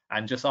line,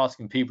 and just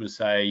asking people to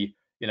say,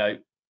 you know,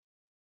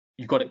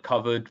 you've got it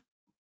covered,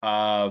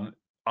 I'm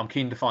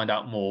keen to find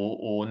out more,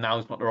 or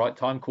now's not the right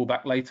time, call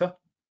back later.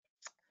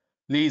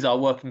 These are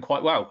working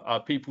quite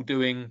well. People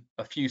doing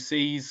a few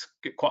C's,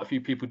 get quite a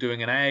few people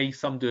doing an A,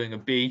 some doing a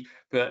B,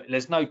 but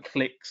there's no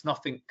clicks,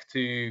 nothing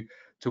to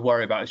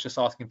worry about. It's just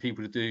asking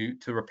people to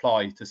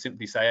reply, to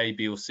simply say A,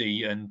 B, or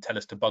C and tell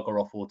us to bugger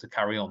off or to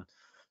carry on.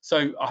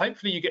 So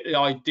hopefully you get the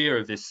idea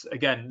of this.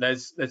 Again,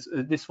 there's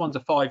this one's a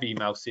 5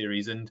 email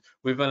series, and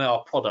within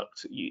our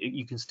product,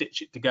 you can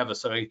stitch it together.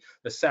 So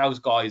the sales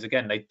guys,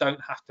 again, they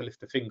don't have to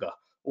lift a finger.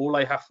 All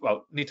they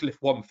need to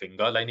lift one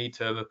finger. They need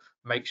to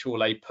make sure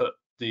they put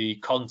the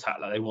contact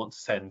that they want to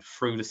send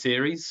through the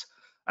series,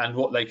 and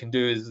what they can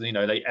do is, you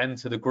know, they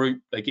enter the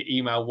group, they get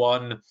email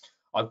 1.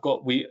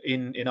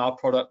 In our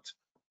product,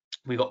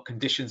 we got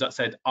conditions that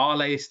said, are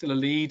they still a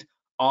lead,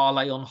 are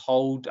they on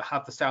hold,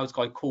 have the sales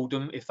guy called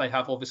them. If they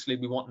have, obviously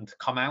we want them to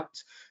come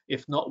out.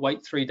 If not,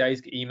 wait 3 days,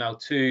 get email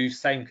 2,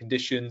 same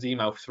conditions,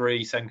 email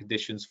 3, same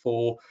conditions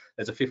 4.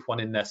 There's a 5th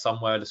one in there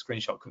somewhere, the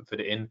screenshot couldn't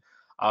fit it in.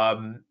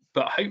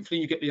 But hopefully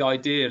you get the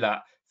idea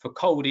that for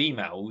cold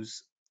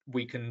emails,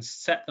 we can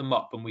set them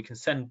up and we can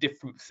send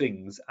different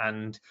things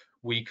and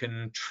we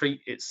can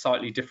treat it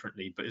slightly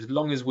differently. But as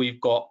long as we've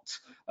got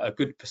a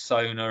good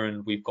persona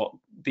and we've got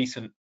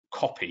decent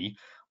copy,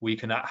 we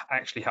can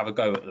actually have a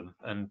go at them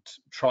and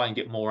try and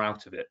get more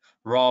out of it,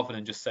 rather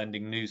than just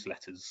sending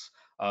newsletters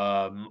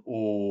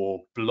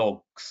or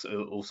blogs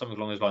or something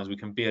along those lines. We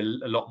can be a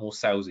lot more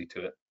salesy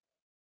to it.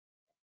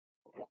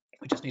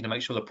 We just need to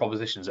make sure the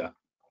proposition's there.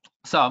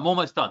 So I'm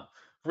almost done.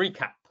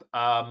 Recap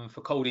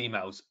for cold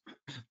emails.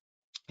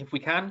 If we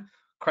can,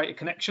 create a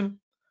connection.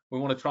 We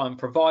want to try and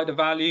provide a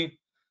value.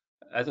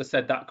 As I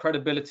said, that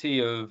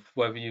credibility of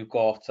whether you've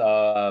got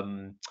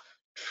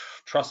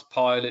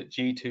Trustpilot,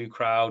 G2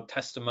 Crowd,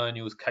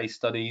 testimonials, case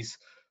studies.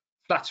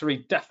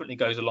 Flattery definitely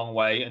goes a long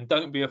way, and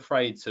don't be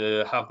afraid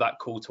to have that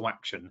call to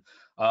action.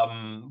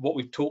 What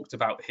we've talked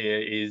about here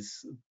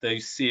is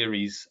those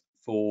series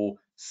for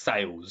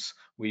sales.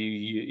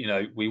 We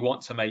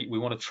want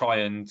to try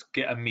and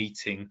get a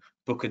meeting,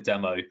 book a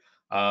demo,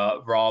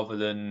 rather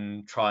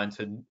than trying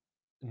to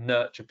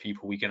nurture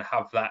people. We can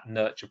have that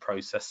nurture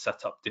process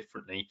set up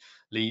differently.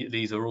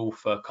 These are all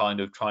for kind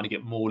of trying to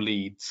get more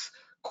leads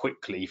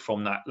quickly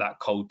from that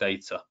cold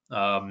data.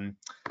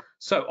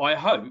 So I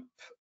hope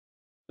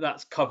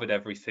that's covered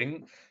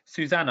everything.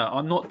 Susanna,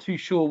 I'm not too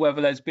sure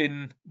whether there's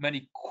been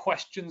many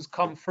questions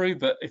come through,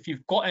 but if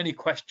you've got any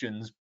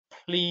questions,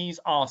 please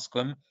ask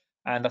them.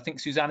 And I think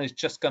Susanna's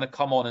just going to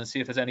come on and see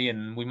if there's any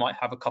in. We might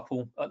have a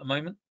couple at the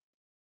moment.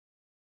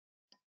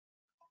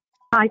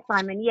 Hi,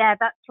 Simon. Yeah,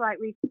 that's right.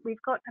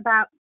 We've got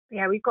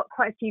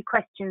quite a few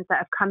questions that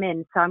have come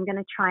in, so I'm going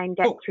to try and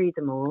get through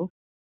them all.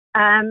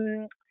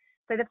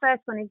 So the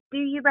first one is, do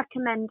you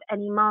recommend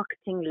any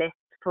marketing lists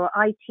for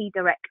IT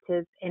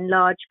directors in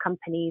large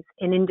companies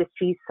in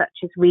industries such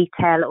as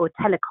retail or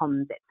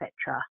telecoms,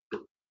 etc.?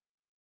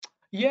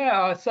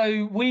 Yeah,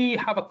 so we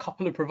have a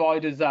couple of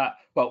providers that,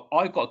 well,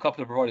 I've got a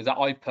couple of providers that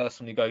I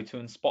personally go to,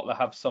 and Spotler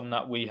have some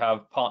that we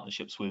have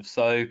partnerships with.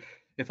 So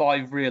if I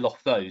reel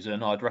off those,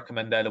 and I'd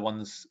recommend they're the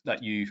ones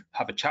that you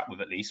have a chat with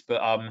at least.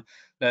 But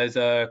there's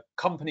a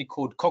company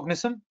called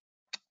Cognizant.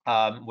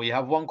 We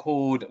have one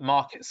called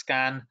Market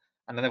Scan,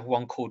 and another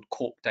one called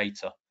Corp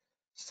Data.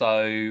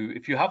 So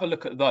if you have a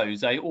look at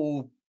those, they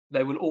will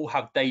all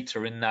have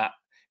data in that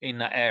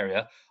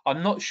area.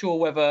 I'm not sure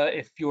whether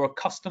if you're a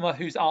customer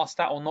who's asked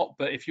that or not,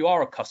 but if you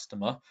are a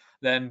customer,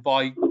 then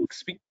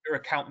speak to your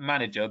account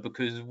manager,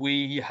 because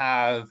we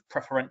have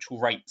preferential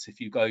rates if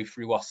you go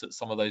through us at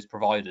some of those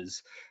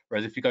providers.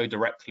 Whereas if you go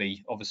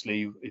directly,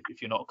 obviously,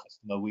 if you're not a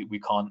customer, we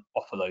can't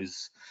offer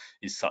those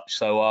as such.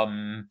 So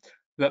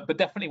but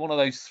definitely one of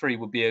those 3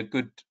 would be a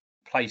good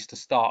place to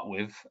start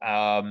with.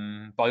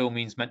 By all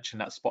means, mention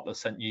that Spotler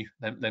sent you.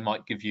 They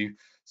might give you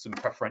some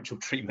preferential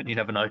treatment, you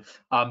never know.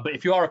 But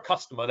if you are a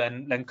customer,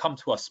 then come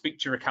to us, speak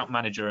to your account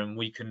manager, and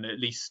we can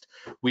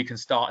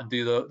start and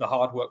do the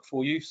hard work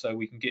for you, so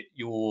we can get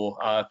your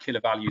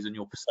killer values and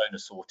your persona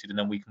sorted, and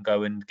then we can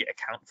go and get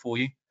account for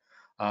you.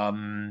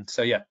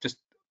 So yeah,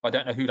 I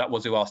don't know who that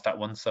was who asked that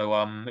one. So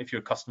if you're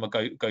a customer,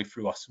 go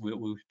through us.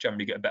 We'll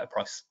generally get a better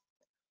price.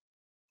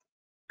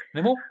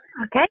 Any more?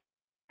 Okay.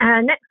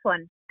 Next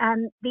one.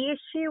 The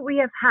issue we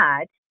have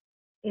had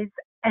is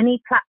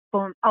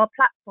our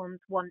platforms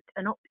want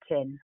an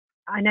opt-in.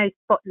 I know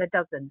Spotler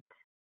doesn't.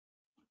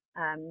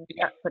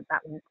 That's what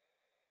that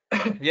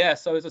one. Yeah,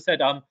 so as I said,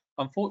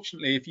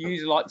 unfortunately, if you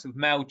use the likes of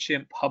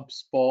MailChimp,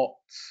 HubSpot,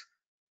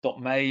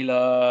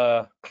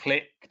 Mailer,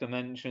 Click,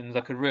 Dimensions,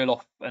 I could reel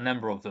off a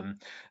number of them.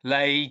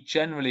 They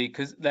generally,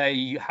 because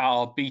they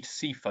are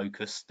B2C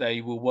focused,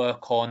 they will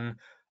work on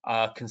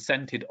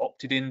consented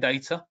opted-in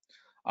data.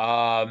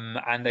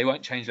 And they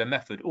won't change their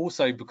method.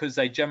 Also, because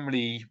they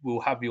generally will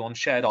have you on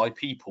shared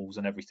IP pools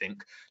and everything,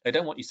 they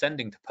don't want you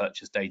sending to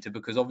purchase data,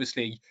 because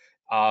obviously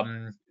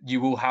you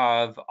will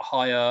have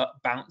higher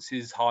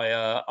bounces,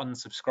 higher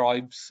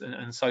unsubscribes,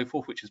 and so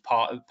forth, which is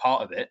part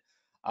of it.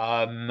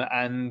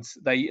 And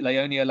they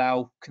only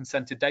allow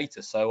consented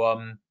data. So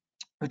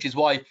which is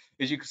why,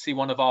 as you can see,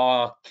 one of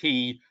our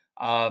key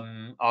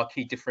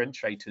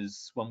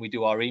differentiators when we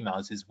do our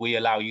emails is we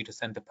allow you to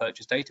send to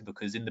purchase data,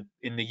 because in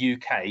the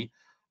UK,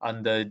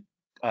 under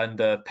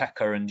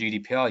PECA and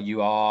GDPR,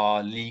 you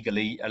are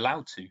legally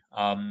allowed to.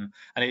 And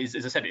it is,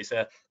 as I said, it's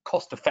a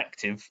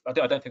cost-effective. I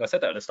don't think I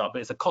said that at the start,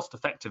 but it's a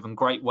cost-effective and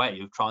great way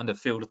of trying to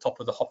fill the top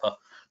of the hopper,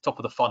 top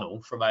of the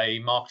funnel from a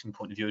marketing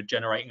point of view, of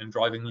generating and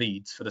driving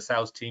leads for the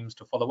sales teams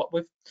to follow up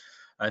with,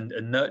 and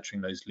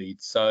nurturing those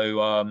leads.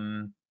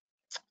 So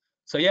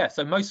yeah,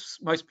 so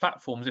most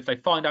platforms, if they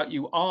find out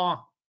you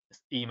are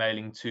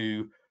emailing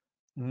to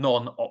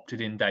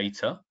non-opted in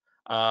data,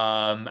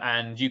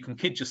 and you can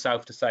kid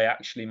yourself to say,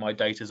 actually, my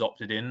data's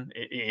opted in,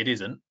 it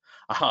isn't,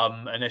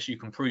 unless you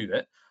can prove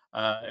it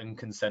and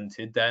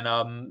consented, then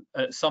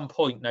at some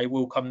point they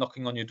will come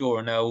knocking on your door,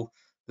 and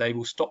they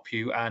will stop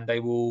you, and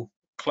they will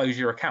close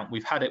your account.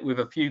 We've had it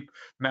with a few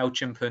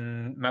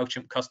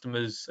MailChimp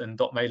customers and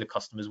 .mailer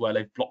customers where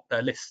they've blocked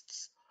their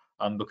lists,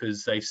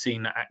 because they've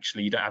seen that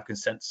actually you don't have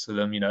consent to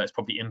them. It's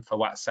probably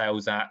info at,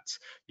 sales at,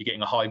 you're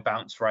getting a high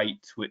bounce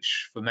rate,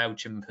 which for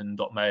MailChimp and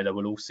 .mailer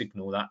will all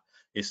signal that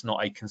it's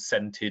not a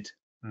consented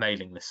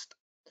mailing list.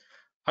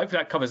 Hopefully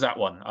that covers that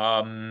one.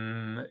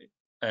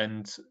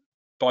 And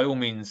by all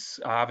means,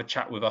 have a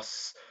chat with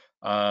us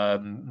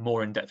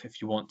more in depth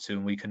if you want to,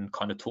 and we can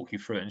kind of talk you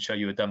through it and show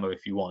you a demo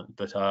if you want.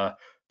 But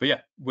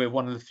yeah, we're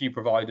one of the few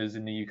providers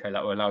in the UK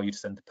that will allow you to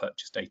send to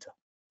purchase data.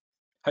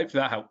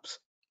 Hopefully that helps.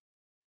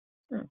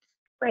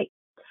 Great.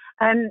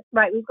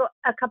 Right, we've got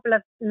a couple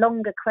of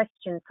longer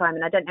questions,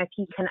 Simon. I don't know if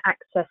you can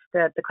access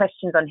the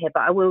questions on here,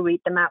 but I will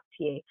read them out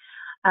to you.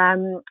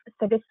 So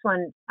this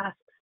one asks,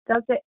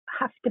 does it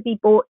have to be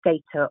bought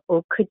data,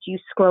 or could you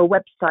scroll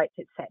websites,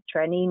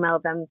 etc., and email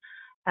them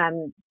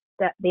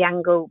the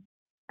angle,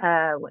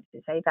 what does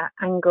it say, that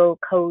angle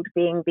code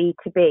being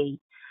B2B?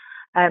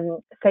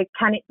 So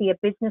can it be a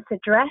business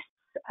address,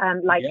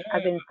 as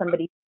in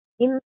somebody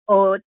in,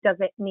 or does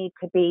it need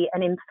to be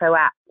an info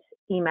at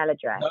email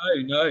address?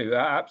 No,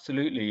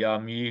 absolutely.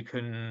 You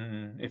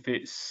can, if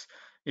it's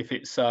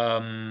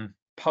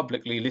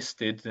publicly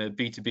listed,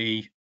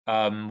 B2B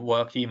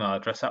work email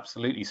address,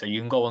 absolutely. So you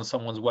can go on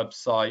someone's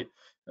website,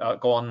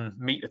 go on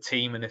Meet the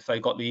Team, and if they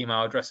got the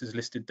email addresses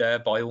listed there,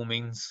 by all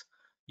means,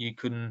 you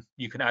can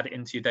add it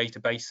into your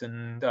database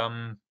and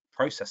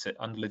process it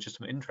under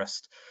legitimate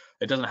interest.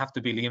 It doesn't have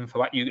to be the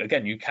info at.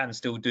 You can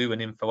still do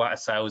an info at, a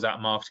sales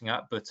at, marketing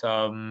at, but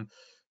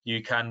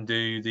you can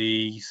do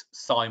the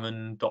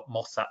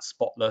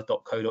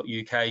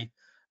simon.moss@spotler.co.uk,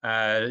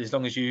 as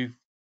long as you've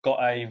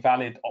got a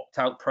valid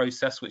opt-out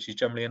process, which is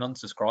generally an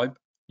unsubscribe.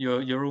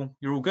 You're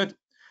all good.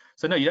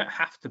 So no, you don't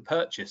have to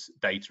purchase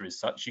data as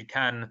such. You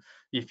can,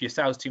 if your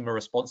sales team are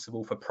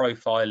responsible for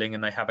profiling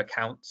and they have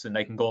accounts and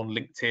they can go on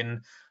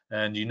LinkedIn,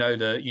 and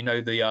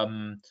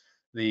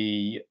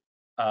the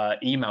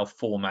email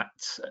format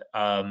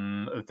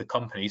of the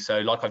company. So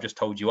like I've just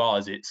told you,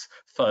 ours, it's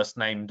first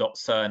name dot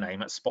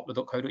surname at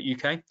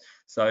spotler.co.uk.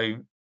 So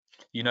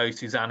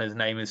Susanna's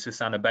name is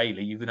Susanna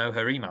Bailey, you know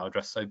her email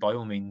address, so by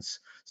all means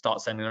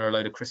start sending her a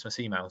load of Christmas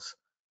emails.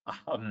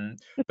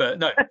 But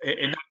no,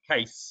 in that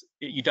case,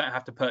 you don't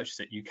have to purchase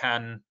it. You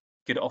can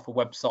get it off of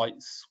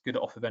websites, get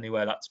it off of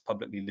anywhere that's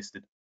publicly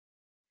listed.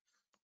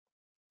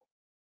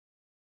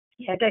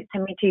 Yeah, don't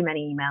send me too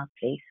many emails,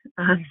 please.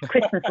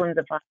 Christmas ones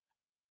are fine.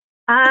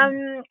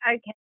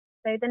 Okay,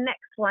 so the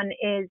next one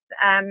is,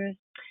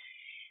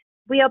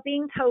 we are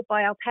being told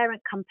by our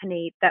parent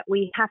company that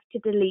we have to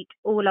delete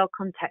all our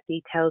contact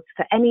details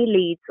for any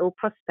leads or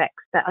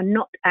prospects that are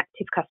not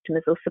active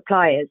customers or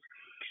suppliers.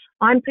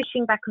 I'm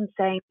pushing back on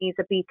saying these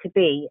are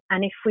B2B,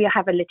 and if we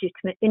have a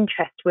legitimate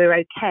interest, we're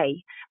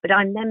okay. But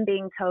I'm then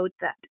being told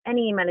that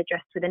any email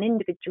address with an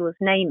individual's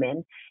name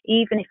in,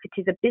 even if it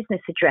is a business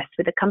address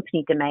with a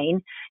company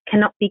domain,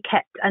 cannot be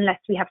kept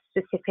unless we have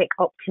specific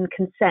opt-in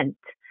consent.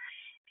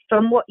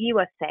 From what you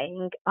are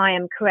saying, I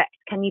am correct.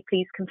 Can you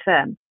please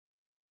confirm?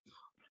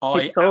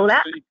 I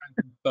absolutely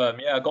can confirm.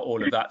 Yeah, I got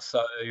all of that.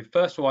 So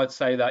first of all, I'd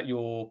say that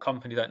your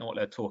company don't know what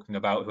they're talking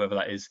about, whoever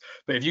that is.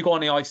 But if you go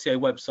on the ICA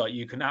website,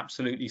 you can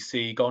absolutely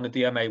see, go on the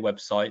DMA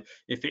website,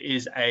 if it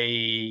is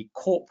a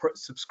corporate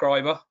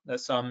subscriber,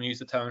 let's use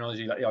the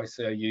terminology that the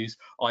ICA use,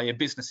 i.e. a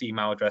business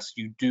email address,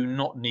 you do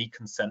not need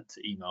consent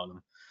to email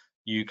them.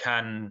 You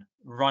can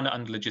run it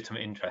under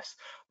legitimate interest.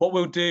 What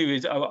we'll do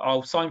is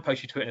I'll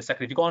signpost you to it in a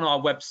second. If you go on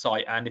our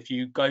website and if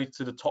you go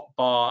to the top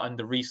bar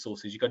under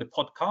resources, you go to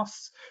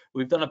podcasts.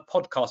 We've done a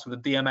podcast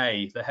with the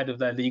DMA, the head of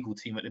their legal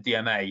team at the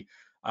DMA,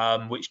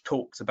 which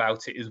talks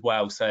about it as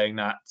well, saying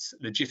that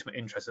legitimate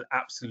interest is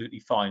absolutely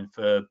fine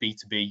for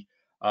B2B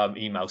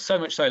emails. So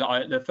much so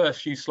that the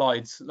first few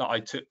slides that I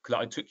took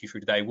you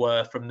through today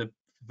were from the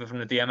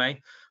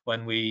DMA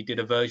when we did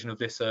a version of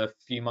this a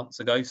few months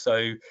ago.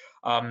 So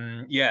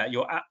yeah,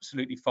 you're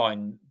absolutely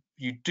fine.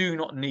 You do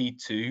not need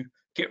to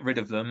get rid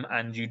of them,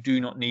 and you do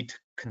not need to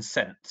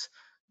consent.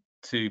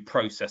 to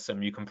process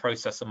them, you can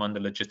process them under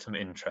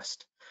legitimate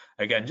interest.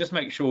 Again, just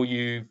make sure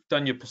you've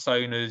done your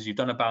personas, you've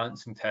done a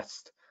balancing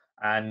test,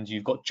 and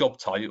you've got job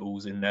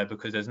titles in there,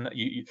 because there's no,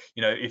 you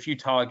know, if you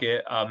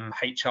target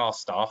HR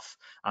staff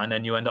and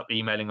then you end up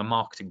emailing a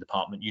marketing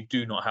department, you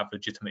do not have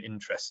legitimate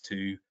interest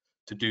to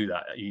do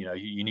that. You know,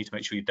 you need to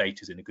make sure your data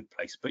is in a good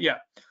place. But yeah,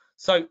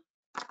 so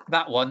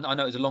that one, I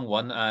know it's a long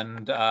one,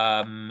 and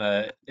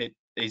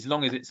as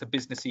long as it's a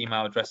business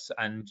email address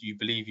and you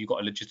believe you've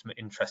got a legitimate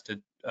interest to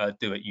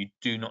do it, you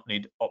do not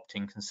need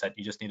opt-in consent.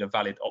 You just need a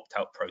valid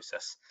opt-out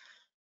process.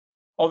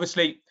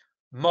 Obviously,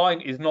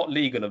 mine is not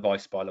legal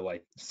advice, by the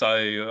way.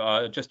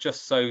 So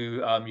just so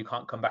you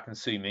can't come back and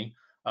sue me,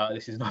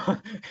 this is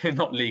not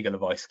not legal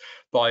advice.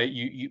 By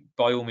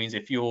all means,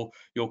 if your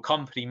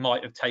company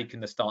might have taken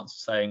the stance of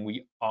saying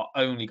we are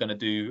only going to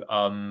do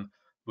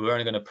we're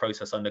only going to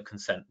process under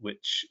consent,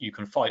 which you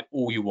can fight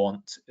all you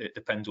want. It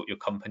depends what your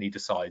company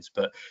decides.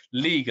 But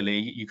legally,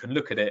 you can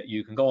look at it.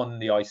 You can go on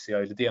the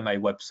ICO, the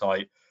DMA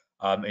website,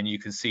 and you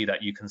can see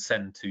that you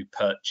consent to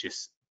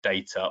purchase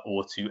data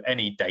or to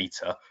any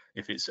data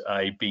if it's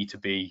a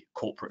B2B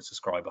corporate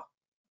subscriber.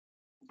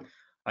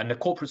 And the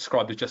corporate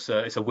subscriber is just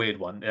it's a weird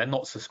one. They're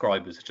not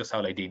subscribers. It's just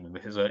how they deem them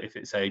if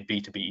it's a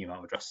B2B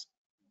email address.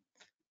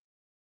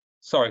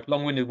 Sorry,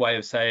 long-winded way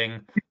of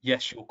saying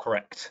yes, you're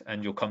correct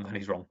and your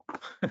company's wrong.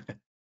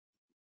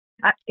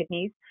 That's good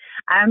news.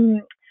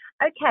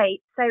 Okay,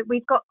 so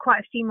we've got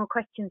quite a few more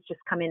questions just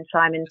come in,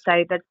 Simon.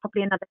 So there's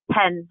probably another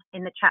 10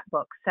 in the chat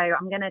box. So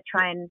I'm going to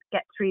try and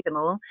get through them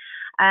all.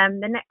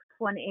 The next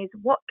one is,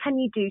 what can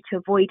you do to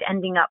avoid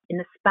ending up in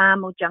the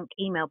spam or junk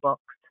email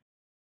box?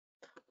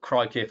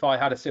 Crikey, if I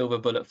had a silver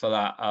bullet for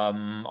that,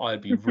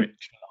 I'd be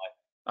rich.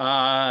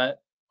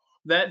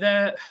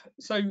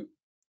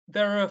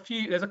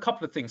 There's a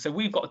couple of things. So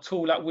we've got a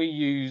tool that we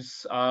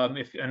use.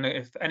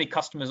 If any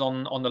customers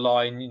on the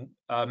line,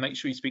 make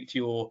sure you speak to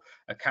your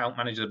account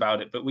manager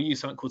about it. But we use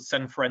something called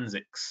Send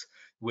Forensics,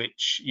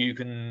 which you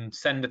can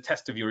send a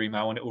test of your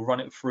email and it will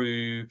run it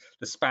through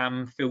the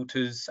spam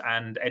filters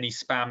and any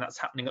spam that's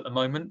happening at the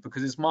moment.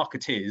 Because as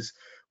marketeers,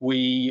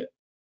 we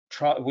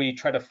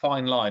tread a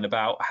fine line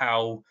about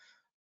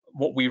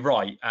what we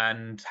write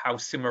and how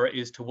similar it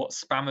is to what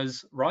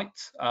spammers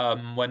write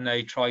when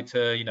they try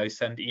to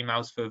send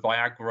emails for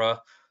Viagra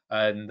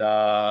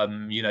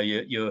and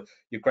your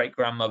great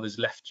grandmother's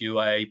left you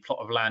a plot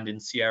of land in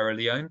Sierra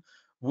Leone.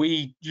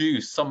 We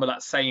use some of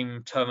that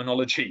same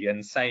terminology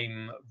and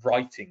same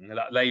writing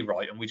that they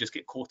write, and we just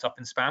get caught up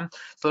in spam.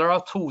 So there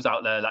are tools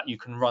out there that you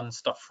can run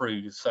stuff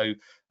through. So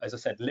as I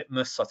said,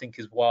 Litmus I think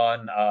is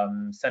one,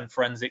 Send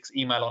Forensics,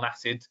 Email on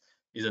Acid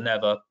is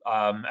another.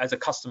 As a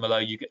customer though,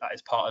 you get that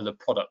as part of the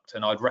product,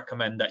 and I'd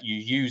recommend that you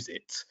use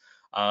it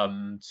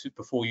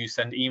before you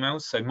send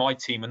emails. So my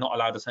team are not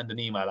allowed to send an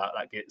email out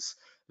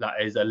that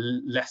is a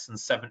less than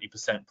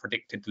 70%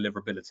 predicted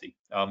deliverability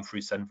through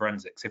Send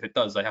Forensics. If it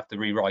does, they have to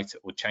rewrite it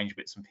or change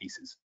bits and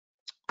pieces.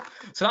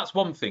 So that's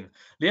one thing.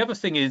 The other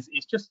thing is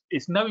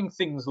it's knowing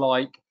things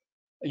like,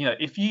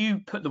 if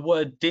you put the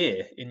word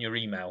dear in your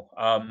email,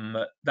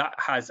 that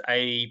has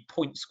a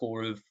point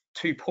score of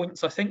 2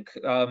 points, I think.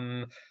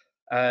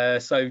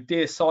 So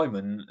dear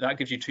Simon, that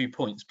gives you 2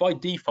 points. By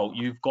default,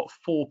 you've got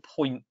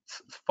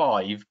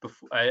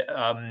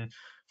 4.5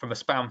 from a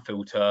spam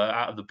filter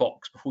out of the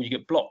box before you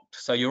get blocked.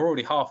 So you're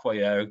already halfway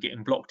there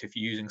getting blocked if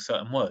you're using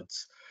certain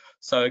words.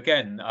 So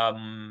again,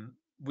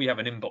 we have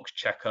an inbox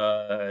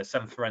checker.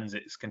 Send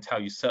Forensics can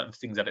tell you certain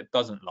things that it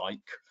doesn't like.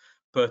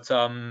 But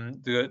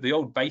the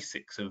old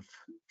basics of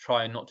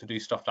trying not to do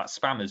stuff that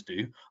spammers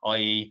do,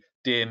 i.e.,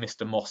 dear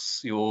Mr.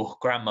 Moss, your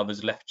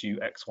grandmother's left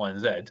you X, Y, and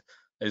Z,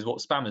 is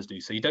what spammers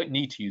do. So you don't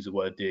need to use the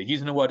word dear.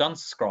 Using the word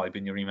unsubscribe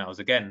in your emails,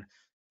 again,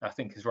 I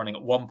think is running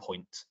at 1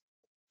 point.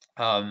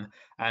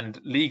 And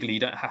legally, you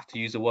don't have to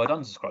use the word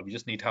unsubscribe. You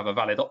just need to have a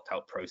valid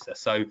opt-out process.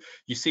 So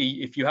you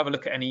see, if you have a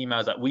look at any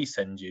emails that we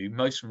send you,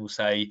 most of them will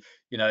say,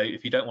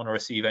 if you don't want to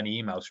receive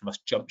any emails from us,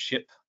 jump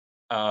ship.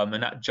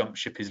 And that jump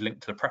ship is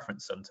linked to the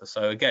preference center.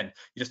 So again,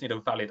 you just need a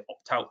valid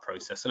opt-out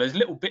process. So there's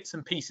little bits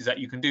and pieces that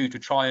you can do to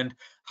try and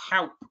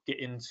help get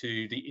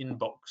into the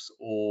inbox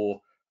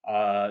or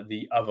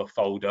the other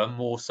folder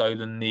more so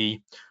than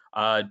the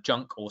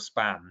junk or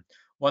spam.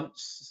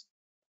 Once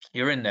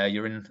you're in there,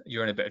 you're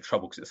in a bit of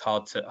trouble because it's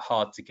hard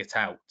to get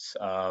out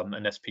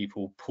unless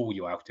people pull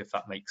you out, if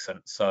that makes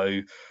sense.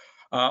 So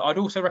I'd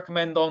also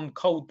recommend on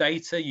cold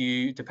data,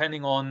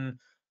 depending on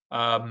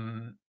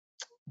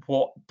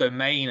what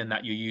domain and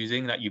that you're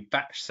using, that you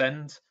batch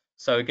send.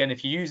 So again,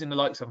 if you're using the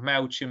likes of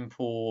MailChimp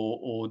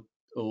or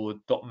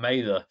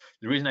 .mailer,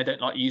 the reason I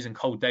don't like using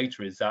cold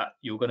data is that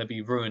you're going to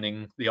be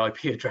ruining the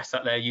IP address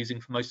that they're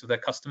using for most of their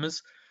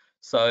customers.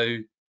 So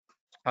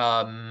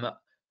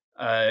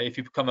if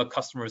you become a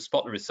customer of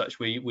Spotler as such,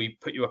 we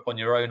put you up on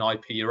your own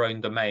IP, your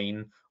own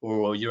domain,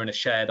 or you're in a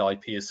shared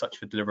IP as such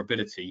for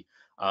deliverability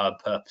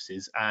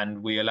purposes,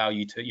 and we allow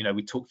you to,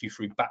 we talk you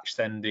through batch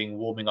sending,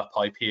 warming up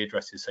IP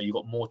addresses, so you've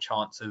got more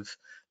chance of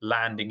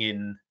landing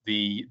in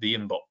the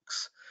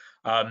inbox.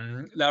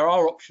 There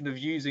are options of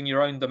using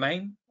your own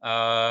domain.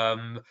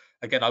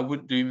 Again, I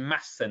wouldn't do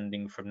mass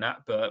sending from that,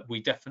 but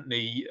we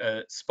definitely,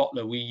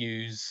 Spotler, we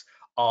use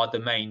our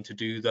domain to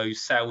do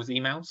those sales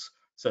emails.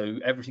 So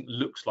everything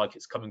looks like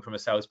it's coming from a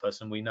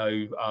salesperson. We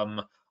know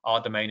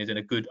our domain is in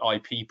a good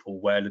IP pool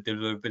where the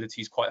deliverability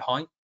is quite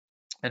high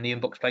and the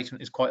inbox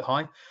placement is quite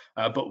high.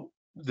 But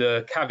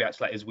the caveat to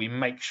that is we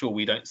make sure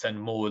we don't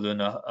send more than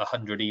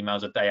 100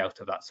 emails a day out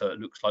of that, so it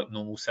looks like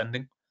normal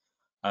sending.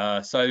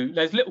 So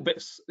there's little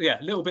bits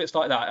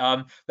like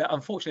that. That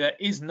unfortunately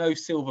there is no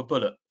silver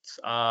bullet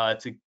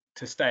to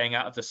staying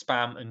out of the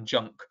spam and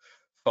junk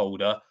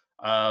folder.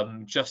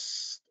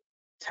 Just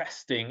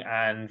testing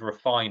and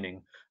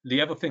refining.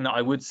 The other thing that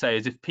I would say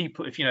is if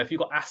you've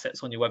got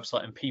assets on your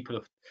website and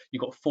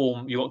you've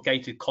got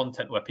gated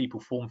content where people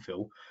form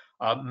fill,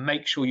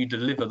 make sure you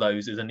deliver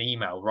those as an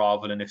email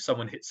rather than if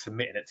someone hits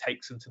submit and it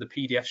takes them to the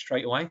PDF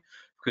straight away,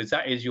 because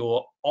that is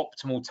your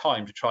optimal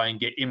time to try and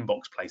get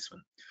inbox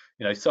placement.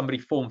 Somebody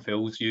form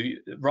fills, you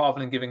rather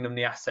than giving them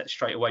the asset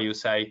straight away, you'll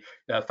say,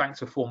 thanks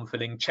for form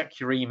filling,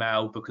 check your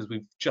email because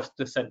we've just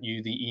sent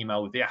you the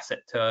email with the asset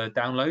to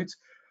download.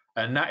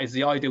 And that is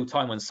the ideal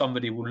time when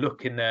somebody will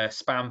look in their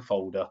spam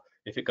folder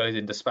if it goes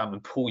into spam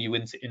and pull you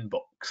into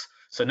inbox.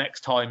 So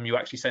next time you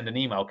actually send an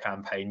email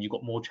campaign, you've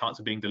got more chance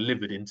of being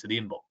delivered into the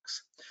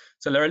inbox.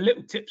 So there are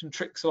little tips and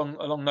tricks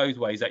along those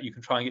ways that you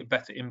can try and get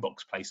better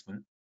inbox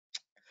placement.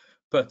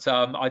 But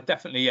I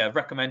definitely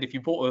recommend if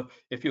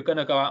you're going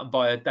to go out and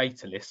buy a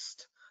data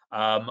list,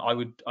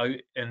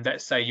 and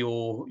let's say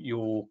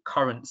your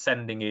current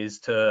sending is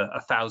to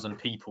 1,000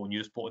 people and you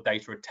just bought a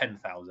data of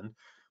 10,000.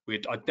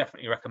 I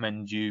definitely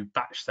recommend you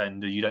batch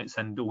send. You don't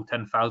send all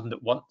 10,000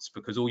 at once,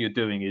 because all you're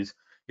doing is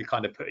you're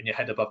kind of putting your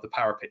head above the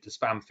parapet to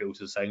spam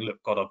filters, saying,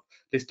 look, God,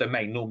 this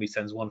domain normally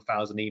sends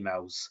 1,000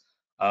 emails.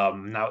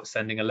 Now it's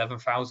sending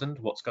 11,000.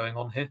 What's going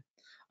on here?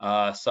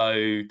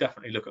 So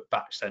definitely look at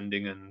batch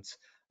sending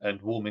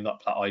and warming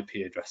up that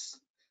IP address.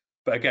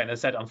 But again, as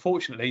I said,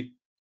 unfortunately,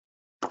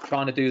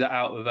 trying to do that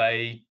out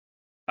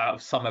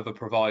of some other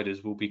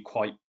providers will be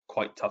quite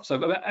tough. So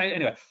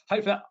anyway,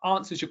 hopefully that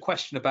answers your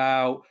question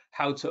about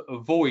how to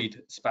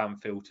avoid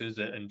spam filters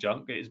and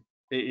junk. It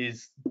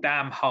is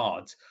damn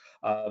hard.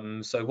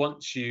 So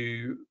once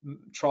you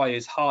try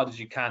as hard as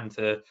you can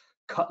to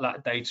cut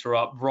that data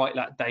up, write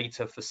that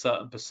data for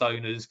certain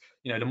personas,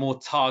 the more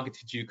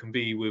targeted you can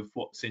be with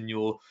what's in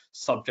your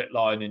subject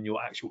line and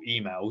your actual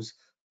emails,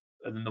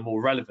 and the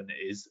more relevant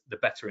it is, the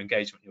better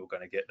engagement you're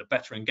going to get. The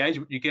better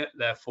engagement you get,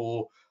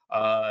 therefore,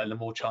 the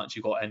more chance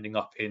you've got ending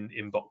up in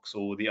inbox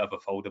or the other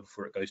folder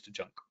before it goes to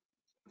junk.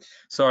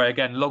 Sorry,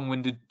 again,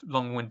 long-winded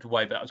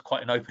way, but that was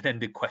quite an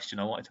open-ended question.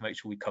 I wanted to make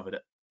sure we covered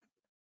it.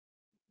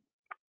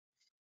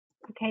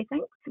 Okay,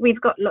 thanks.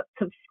 We've got lots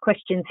of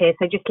questions here,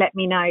 so just let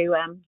me know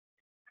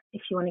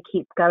if you want to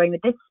keep going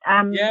with this.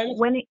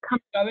 When it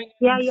comes,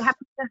 you have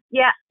to.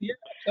 Yeah,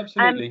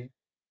 absolutely.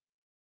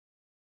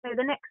 So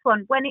the next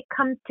one, when it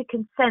comes to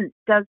consent,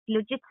 does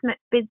legitimate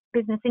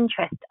business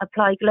interest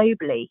apply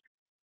globally?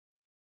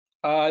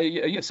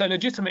 So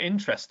legitimate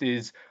interest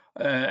is,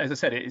 as I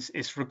said,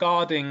 it's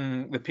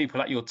regarding the people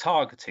that you're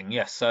targeting.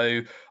 Yes.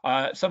 So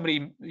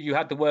you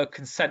had the word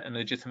consent and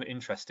legitimate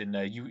interest in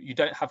there. You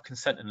don't have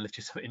consent and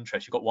legitimate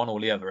interest. You've got one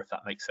or the other, if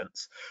that makes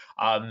sense.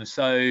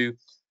 So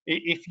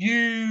if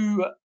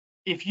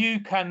you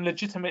can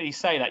legitimately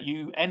say that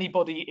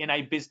anybody in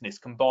a business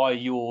can buy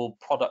your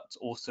product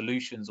or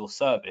solutions or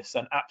service,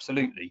 then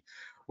absolutely.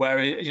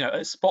 Whereas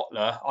at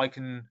Spotler, I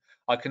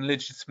can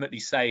legitimately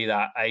say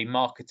that a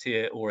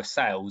marketeer or a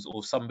sales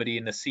or somebody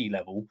in the C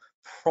level,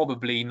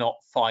 probably not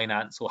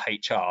finance or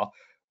HR,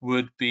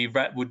 would be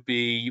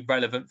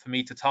relevant for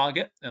me to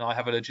target, and I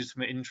have a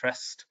legitimate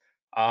interest.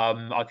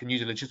 I can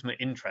use a legitimate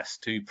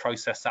interest to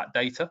process that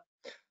data.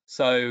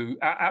 So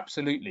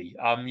absolutely,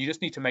 you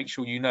just need to make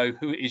sure you know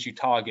who it is you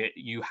target.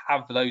 You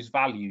have those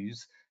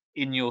values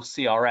in your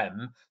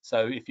CRM.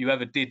 So if you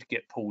ever did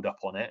get pulled up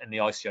on it and the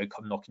ICO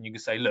come knocking, you can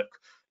say, look,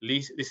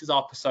 this is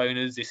our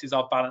personas, this is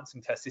our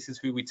balancing test, this is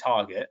who we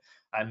target,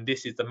 and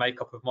this is the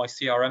makeup of my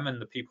CRM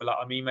and the people that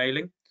I'm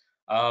emailing.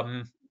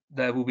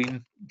 There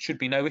should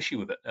be no issue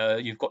with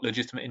it. You've got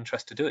legitimate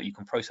interest to do it. You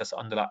can process it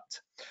under that.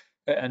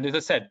 And as I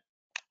said,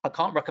 I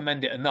can't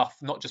recommend it enough,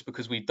 not just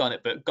because we've done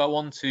it, but go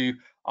on to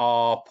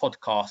our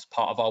podcast,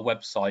 part of our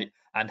website,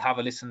 and have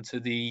a listen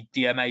to the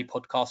DMA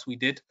podcast we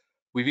did.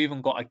 We've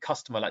even got a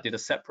customer that did a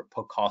separate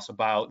podcast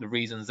about the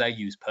reasons they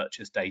use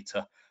purchase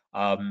data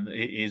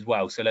as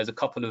well. So there's a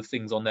couple of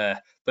things on there.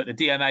 But the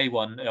DMA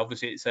one,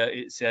 obviously,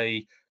 it's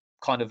a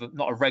kind of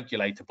not a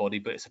regulator body,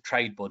 but it's a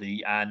trade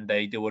body, and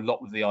they do a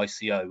lot with the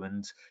ICO,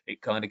 and it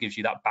kind of gives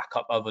you that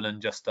backup other than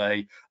just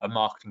a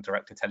marketing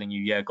director telling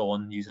you, yeah, go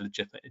on, use a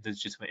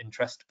legitimate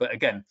interest. But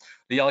again,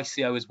 the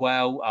ICO as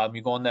well,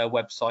 you go on their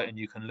website and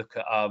you can look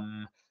at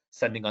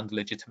sending under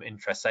legitimate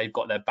interest. They've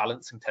got their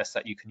balancing test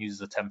that you can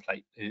use as a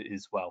template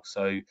as well.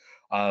 So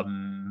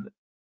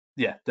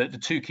yeah, the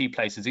two key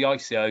places, the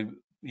ICO,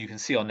 you can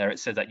see on there, it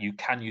says that you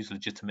can use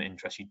legitimate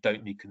interest. You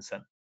don't need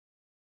consent.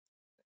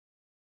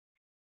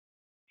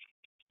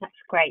 That's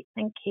great,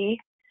 thank you.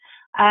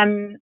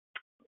 Right,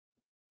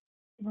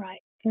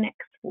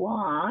 next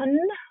one.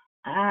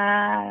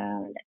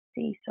 Let's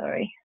see,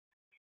 sorry.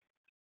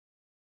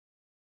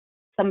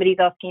 Somebody's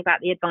asking about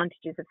the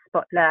advantages of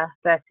Spotler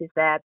versus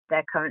their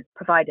current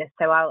provider.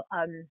 So I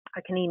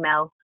can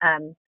email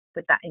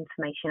with that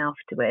information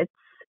afterwards,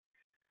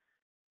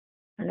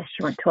 unless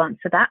you want to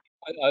answer that.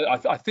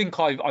 I think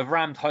I've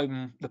rammed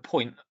home the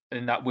point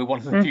in that we're one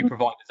of the few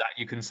providers that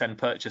you can send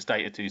purchase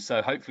data to.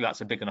 So hopefully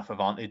that's a big enough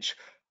advantage.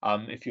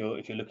 If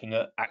you're looking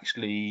at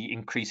actually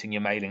increasing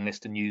your mailing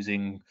list and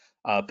using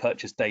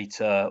purchase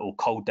data or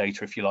cold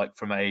data, if you like,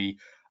 from a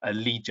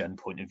lead gen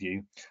point of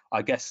view.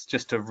 I guess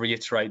just to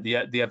reiterate,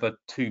 the other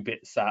two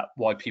bits that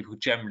why people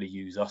generally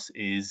use us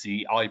is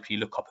the IP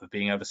lookup of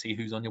being able to see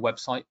who's on your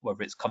website,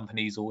 whether it's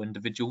companies or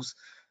individuals,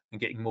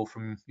 and getting more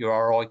from your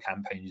ROI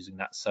campaign using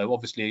that. So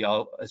obviously,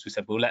 as we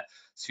said, we'll let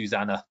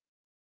Susanna,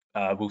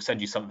 we'll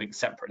send you something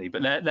separately,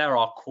 but they're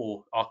our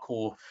core, I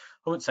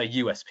wouldn't say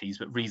USPs,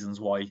 but reasons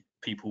why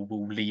people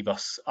will leave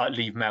us,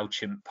 leave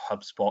MailChimp,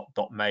 HubSpot,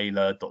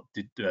 .mailer,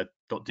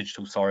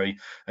 .digital, sorry,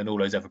 and all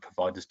those other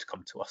providers to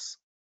come to us.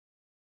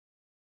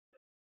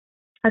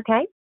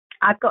 Okay,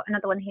 I've got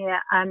another one here.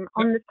 On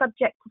the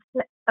subject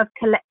of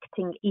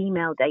collecting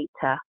email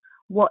data,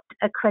 what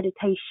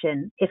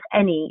accreditation, if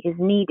any, is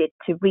needed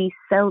to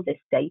resell this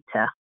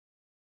data?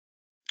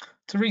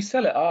 To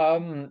resell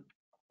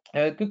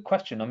it, good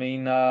question. I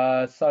mean,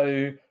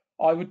 so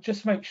I would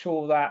just make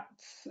sure that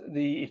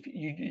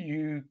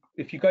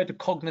if you go to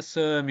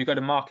Cognism, you go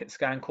to Market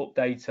Scan Corp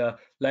data,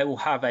 they will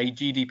have a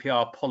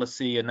GDPR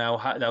policy, and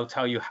they'll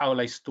tell you how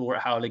they store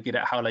it, how they get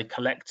it, how they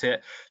collect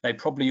it. They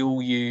probably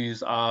all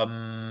use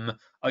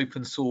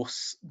open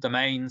source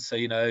domains, so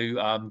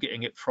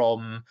getting it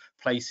from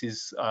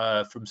places,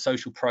 from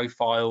social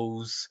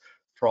profiles,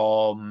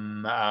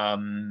 from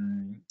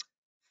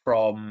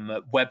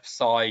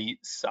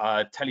websites,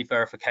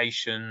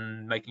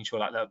 tele-verification, making sure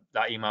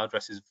that email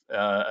address is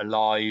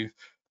alive,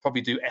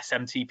 probably do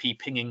SMTP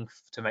pinging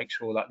to make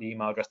sure that the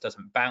email address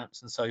doesn't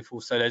bounce and so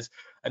forth. So there's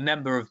a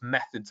number of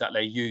methods that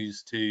they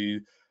use to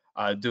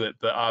do it.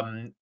 But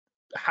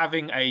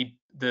having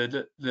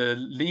the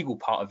legal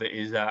part of it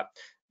is that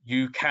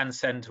you can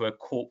send to a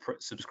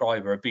corporate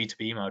subscriber a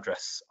B2B email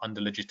address under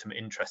legitimate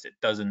interest. It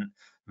doesn't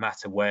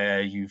matter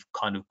where you've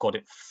kind of got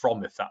it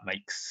from, if that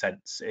makes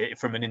sense,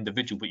 from an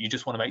individual, but you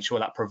just want to make sure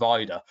that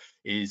provider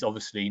is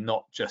obviously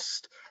not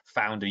just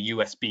found a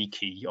USB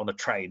key on a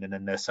train and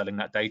then they're selling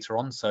that data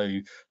on. So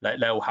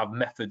they'll have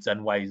methods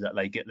and ways that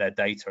they get their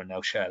data, and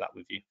they'll share that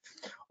with you.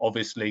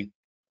 Obviously,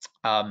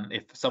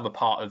 if some are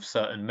part of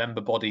certain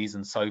member bodies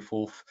and so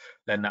forth,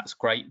 then that's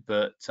great.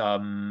 But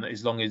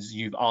as long as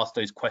you've asked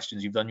those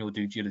questions, you've done your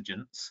due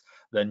diligence,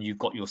 then you've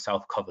got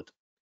yourself covered.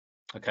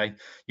 Okay,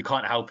 you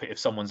can't help it if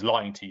someone's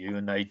lying to you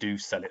and they do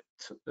sell it,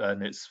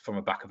 and it's from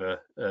a back of a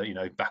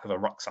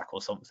rucksack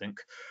or something,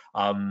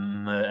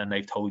 and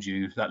they've told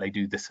you that they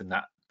do this and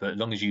that. But as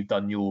long as you've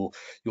done your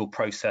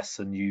process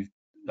and you've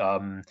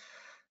I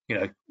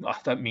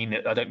don't mean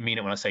it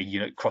when I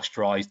say crossed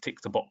your eyes,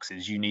 tick the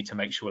boxes. You need to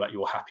make sure that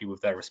you're happy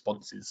with their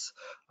responses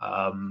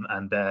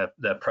and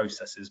their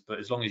processes. But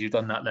as long as you've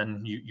done that,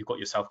 then you've got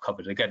yourself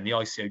covered. Again, the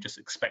ICO just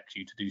expects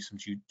you to do some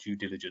due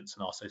diligence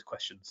and ask those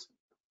questions.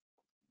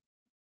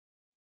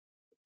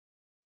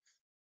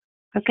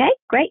 Okay,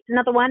 great.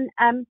 Another one.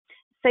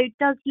 So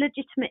does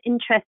legitimate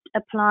interest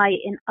apply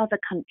in other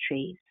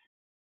countries?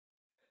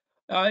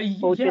 Yeah, it's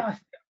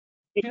just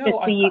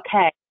the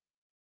UK.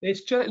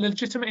 It's just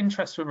legitimate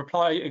interest will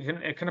apply.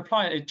 It can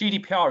apply.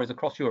 GDPR is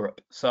across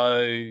Europe.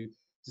 So as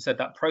I said,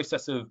 that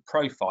process of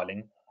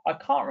profiling. I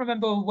can't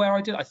remember where I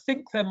did. I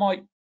think I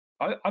might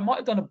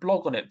have done a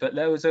blog on it, but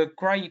there was a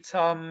great.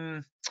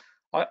 I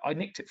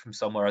nicked it from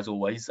somewhere, as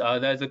always.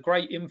 There's a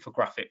great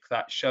infographic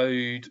that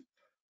showed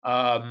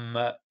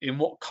in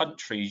what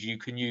countries you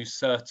can use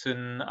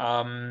certain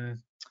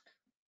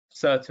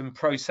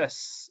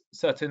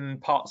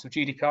parts of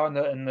GDPR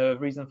and the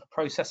reason for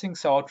processing.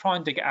 So I'll try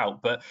and dig it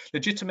out. But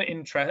legitimate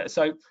interest.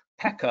 So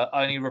PECA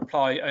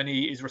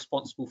only is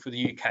responsible for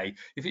the UK.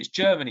 If it's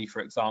Germany,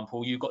 for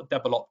example, you've got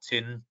double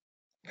opt-in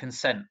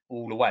consent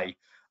all the way.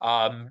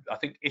 I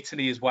think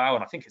Italy as well,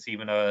 and I think it's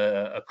even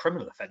a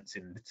criminal offence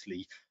in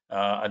Italy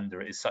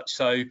under it as such.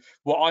 So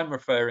what I'm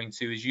referring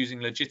to is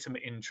using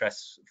legitimate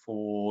interests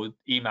for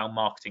email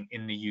marketing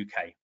in the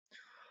UK.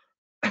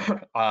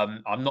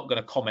 I'm not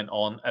going to comment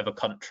on other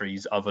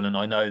countries, other than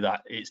I know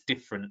that it's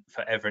different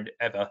for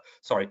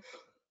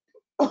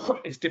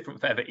it's different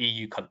for other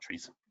EU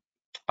countries.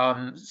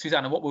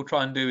 Susanna, what we'll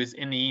try and do is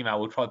in the email,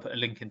 we'll try and put a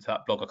link into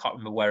that blog. I can't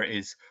remember where it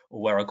is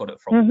or where I got it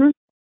from.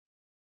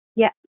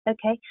 Yeah,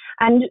 okay.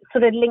 And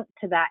sort of linked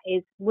to that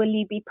is, will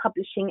you be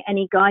publishing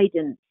any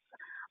guidance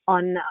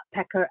on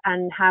PECA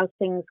and how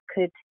things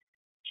could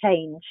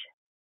change?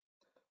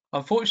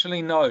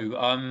 Unfortunately,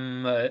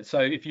 no. So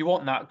if you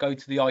want that, go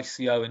to the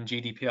ICO and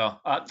GDPR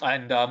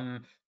and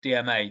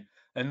DMA.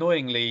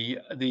 Annoyingly,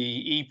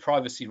 the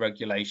e-privacy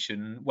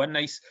regulation, when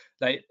they've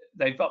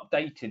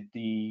updated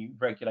the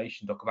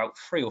regulation doc about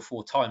 3 or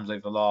 4 times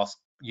over the last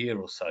year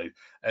or so,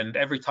 and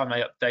every time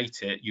they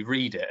update it, you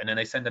read it and then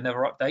they send another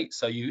update.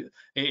 So in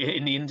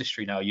the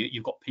industry now,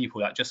 you've got people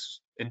that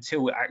just,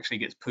 until it actually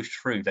gets pushed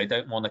through, they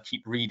don't want to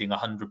keep reading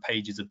 100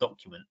 pages of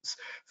documents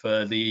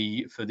for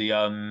the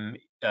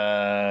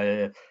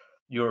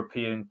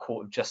European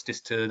Court of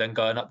Justice to then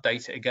go and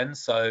update it again.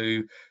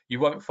 So you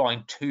won't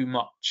find too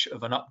much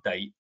of an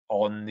update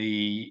on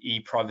the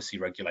e-privacy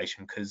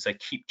regulation because they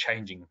keep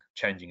changing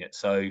it.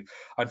 So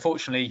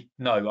unfortunately,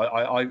 no,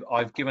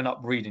 I've given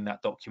up reading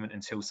that document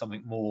until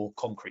something more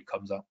concrete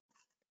comes up.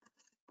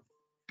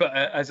 But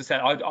as I said,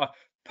 I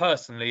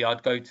personally,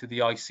 I'd go to the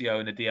ICO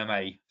and the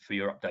DMA for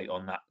your update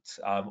on that,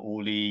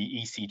 or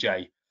the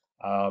ECJ,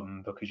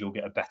 because you'll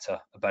get a better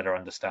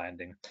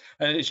understanding.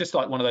 And it's just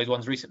like one of those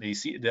ones recently.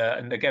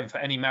 And again, for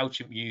any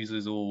MailChimp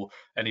users or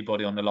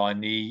anybody on the line,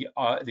 the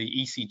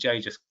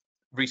ECJ just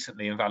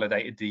recently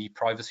invalidated the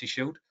Privacy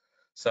Shield.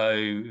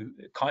 So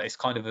it's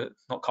kind of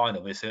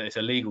it's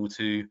illegal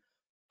to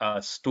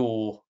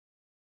store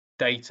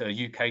data,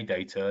 UK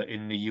data,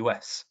 in the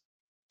US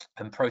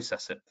and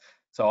process it.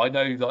 So I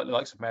know like the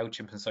likes of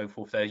MailChimp and so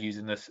forth, they're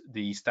using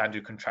the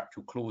standard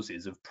contractual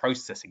clauses of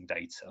processing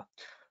data,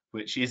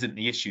 which isn't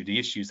the issue. The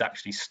issue is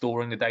actually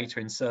storing the data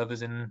in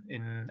servers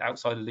in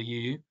outside of the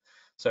EU.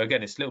 So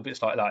again, it's little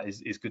bits like that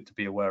is good to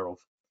be aware of.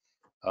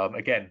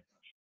 Again,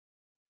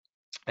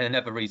 and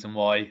another reason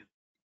why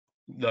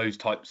those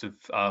types of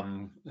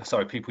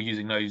people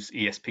using those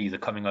ESPs are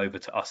coming over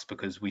to us,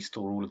 because we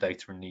store all the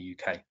data in the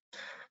UK.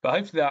 But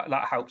hopefully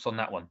that helps on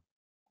that one.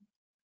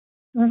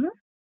 Mm-hmm.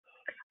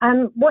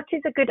 What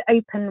is a good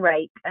open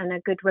rate and a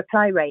good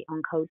reply rate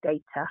on cold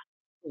data?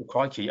 Oh,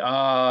 crikey.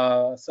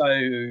 So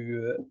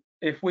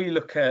if we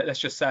look at, let's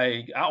just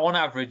say, on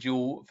average,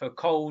 for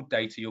cold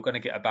data, you're going to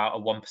get about a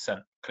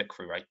 1%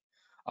 click-through rate.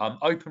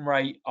 Open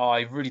rate,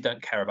 I really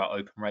don't care about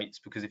open rates,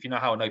 because if you know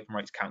how an open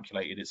rate's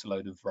calculated, it's a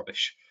load of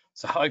rubbish.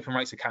 So open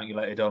rates are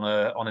calculated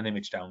on an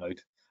image download,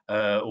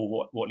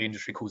 or what the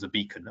industry calls a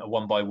beacon, a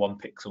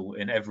 1x1 pixel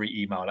in every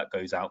email that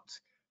goes out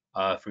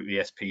through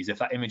ESPs. If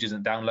that image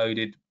isn't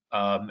downloaded,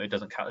 it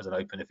doesn't count as an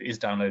open. If it is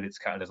downloaded, it's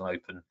counted as an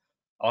open.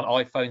 On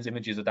iPhones,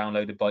 images are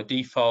downloaded by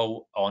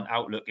default. On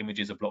Outlook,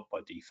 images are blocked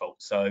by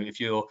default. So if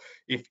your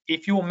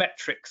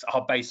metrics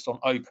are based on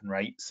open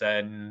rates,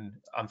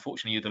 then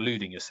unfortunately you're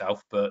deluding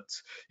yourself. But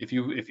if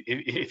you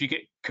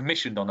get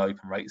commissioned on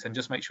open rates, then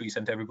just make sure you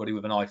send to everybody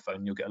with an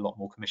iPhone. You'll get a lot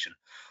more commission.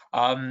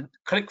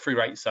 Click-through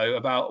rates, so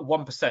about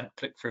 1%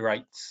 click-through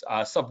rates,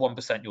 sub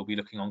 1% you'll be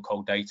looking on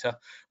cold data,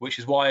 which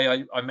is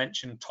why I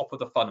mentioned top of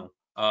the funnel.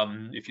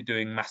 If you're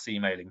doing mass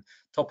emailing,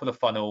 top of the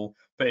funnel.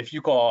 But if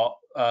you've got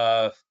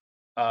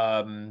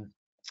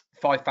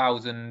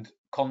 5,000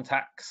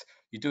 contacts,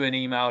 you do an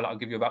email, that'll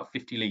give you about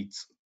 50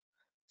 leads.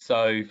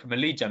 So from a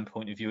lead gen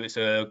point of view, it's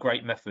a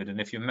great method.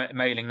 And if you're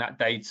mailing that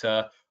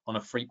data on a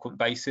frequent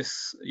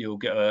basis, you'll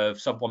get a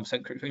sub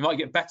 1% click through. You might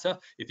get better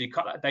if you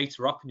cut that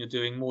data up and you're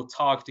doing more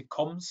targeted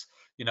comms.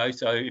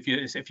 So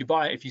if you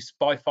buy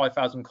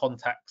 5,000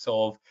 contacts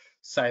of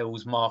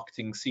sales,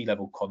 marketing,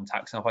 C-level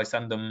contacts, and if I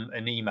send them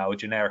an email, a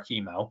generic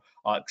email,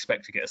 I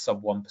expect to get a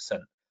sub 1%.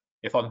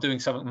 If I'm doing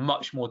something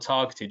much more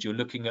targeted, you're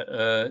looking at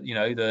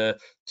the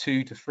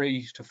 2 to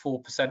 3 to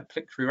 4%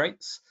 click-through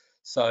rates.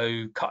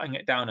 So cutting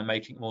it down and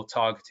making it more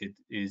targeted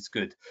is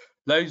good.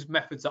 Those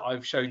methods that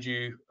I've showed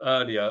you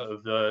earlier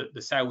of the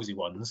salesy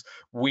ones,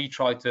 we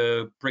try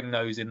to bring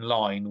those in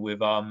line with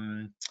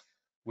the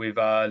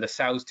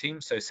sales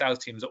team. So sales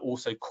teams are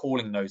also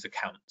calling those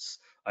accounts,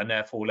 and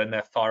therefore then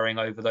they're firing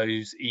over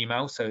those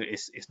emails. So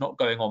it's not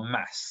going en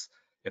masse,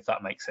 if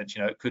that makes sense.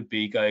 It could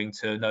be going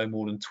to no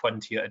more than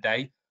 20 a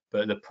day,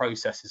 but the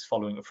process is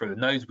following it through.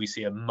 And those we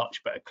see a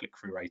much better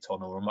click-through rate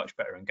on, or a much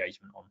better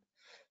engagement on.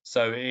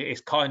 So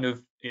it's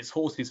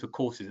horses for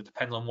courses. It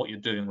depends on what you're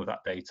doing with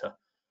that data.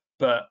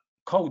 But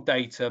cold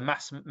data,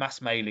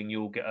 mass mailing,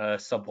 you'll get a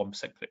sub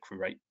 1% click-through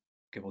rate,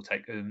 give or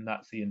take, and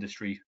that's the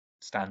industry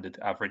standard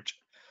average.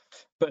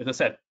 But as I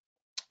said,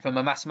 from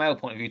a mass mail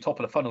point of view, top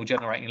of the funnel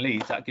generating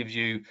leads, that gives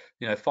you,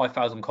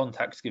 5,000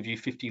 contacts, give you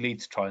 50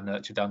 leads to try and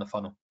nurture down the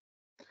funnel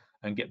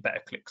and get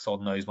better clicks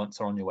on those once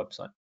they're on your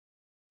website.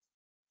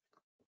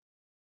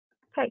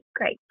 Okay,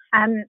 great.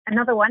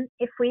 Another one,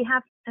 if we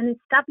have an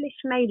established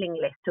mailing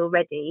list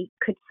already,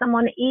 could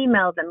someone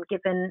email them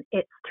given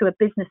it's to a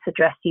business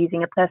address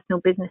using a personal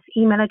business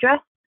email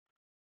address?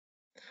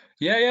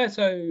 Yeah.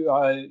 So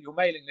your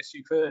mailing list,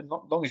 you can, as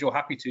long as you're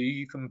happy to,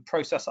 you can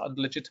process that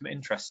under legitimate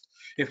interest.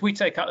 If we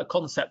take out the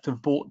concept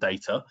of bought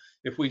data,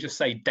 if we just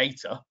say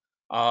data,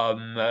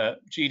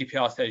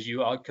 GDPR says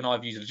you can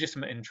either use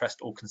legitimate interest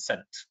or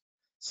consent.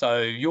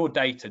 So your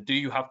data, do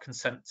you have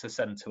consent to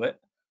send to it?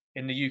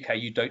 In the UK,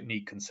 you don't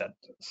need consent.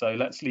 So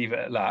let's leave it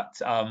at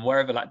that.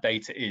 Wherever that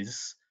data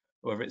is,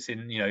 whether it's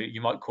in, you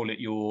might call it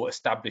your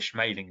established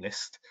mailing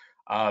list,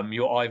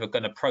 you're either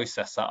going to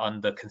process that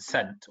under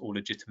consent or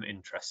legitimate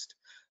interest.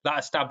 That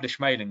established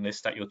mailing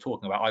list that you're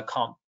talking about, I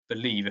can't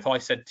believe if I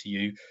said to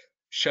you,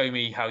 show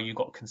me how you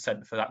got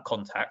consent for that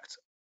contact,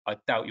 I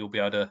doubt you'll be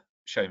able to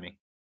show me.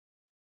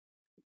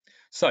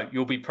 So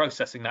you'll be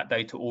processing that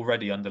data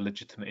already under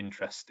legitimate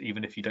interest,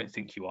 even if you don't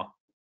think you are,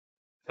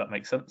 if that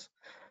makes sense.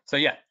 So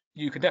yeah,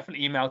 you can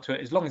definitely email to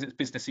it as long as it's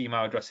business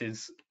email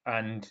addresses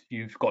and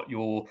you've got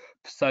your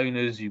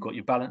personas, you've got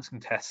your balancing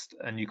test,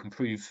 and you can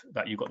prove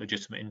that you've got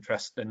legitimate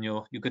interest, then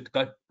you're good to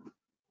go.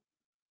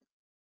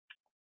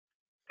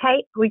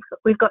 Okay,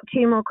 we've got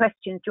 2 more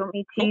questions. Do you want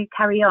me to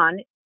carry on?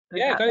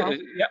 Yeah, go.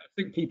 Yeah, I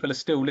think people are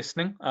still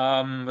listening.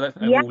 I don't think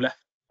they've Yeah, all left,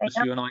 just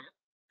you and I.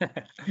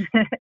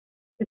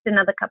 just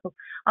another couple.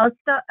 I'll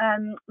start.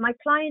 My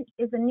client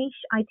is a niche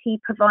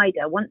IT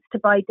provider, wants to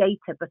buy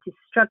data, but is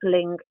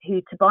struggling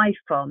who to buy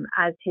from,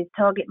 as his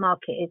target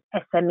market is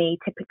SME,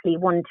 typically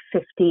 1 to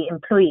 50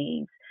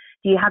 employees.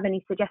 Do you have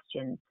any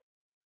suggestions?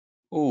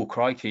 Oh,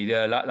 crikey!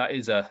 Yeah, that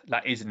is a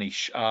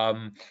niche.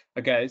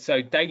 Again,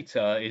 so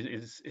data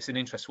is it's an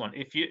interesting one.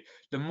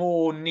 The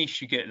more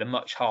niche you get, the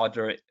much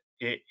harder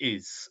it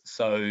is.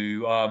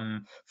 So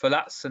for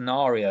that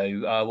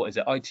scenario, what is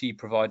it? IT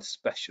provider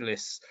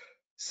specialists.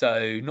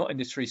 So not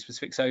industry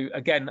specific. So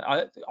again,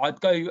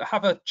 I'd go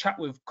have a chat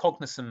with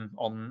Cognizant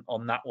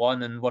on that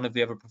one and one of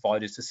the other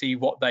providers to see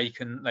what they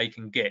can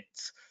get.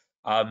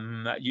 As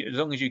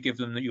long as you give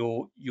them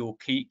your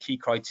key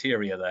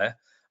criteria there.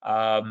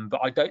 But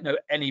I don't know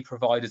any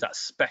providers that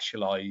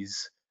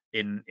specialize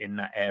in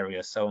that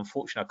area, so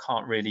unfortunately I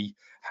can't really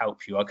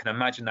help you. I can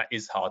imagine that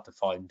is hard to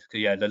find,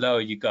 because yeah, the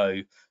lower you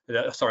go,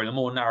 the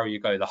more narrow you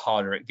go, the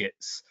harder it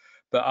gets.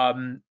 But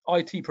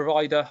IT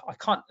provider,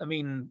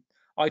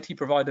 IT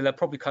provider, they'll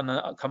probably come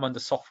under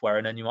software,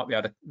 and then you might be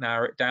able to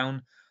narrow it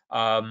down.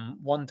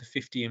 1 to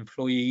 50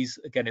 employees,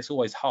 again, it's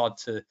always hard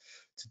to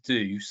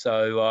do.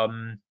 So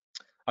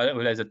I don't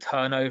know if there's a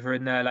turnover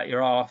in there that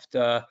you're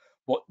after.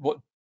 What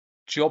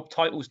job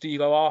titles do you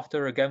go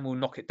after? Again, we'll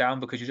knock it down,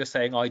 because you're just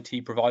saying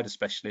IT provider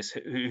specialist.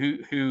 Who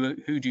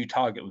do you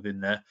target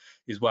within there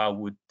as well?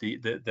 Would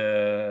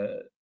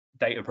the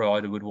data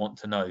provider would want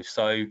to know.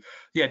 So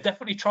yeah,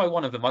 definitely try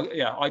one of them.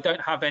 I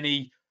don't have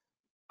anything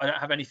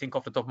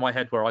off the top of my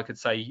head where I could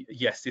say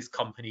yes, this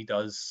company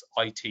does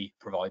IT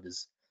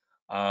providers.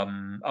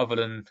 Other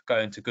than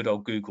going to good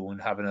old Google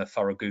and having a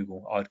thorough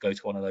Google, I'd go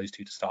to one of those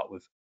 2 to start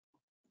with.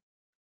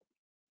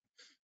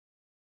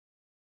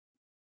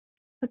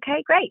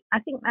 Okay, great. I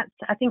think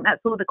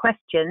that's all the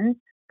questions.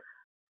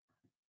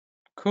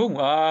 Cool.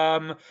 I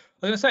was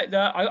going to say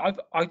that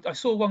I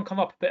saw one come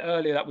up a bit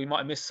earlier that we might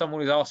have missed. Someone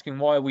was asking,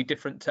 why are we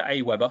different to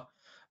Aweber?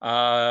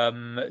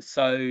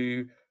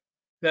 So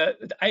the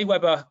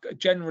Aweber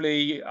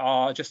generally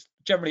are just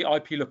generally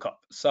IP lookup.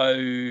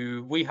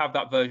 So we have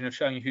that version of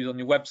showing you who's on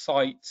your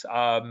website.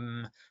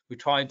 We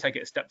try and take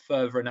it a step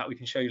further in that we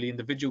can show you the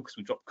individual, because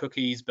we drop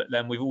cookies, but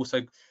then we've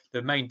also,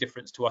 the main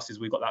difference to us is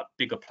we've got that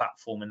bigger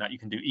platform in that you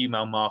can do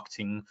email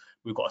marketing.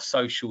 We've got a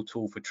social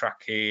tool for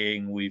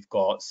tracking. We've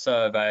got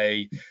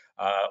survey,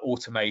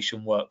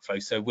 automation,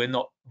 workflow. So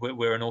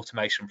we're an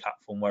automation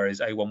platform, whereas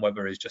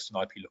A1Weber is just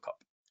an IP lookup.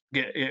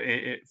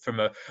 From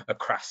a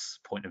crass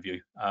point of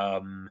view.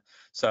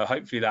 So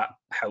hopefully that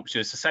helps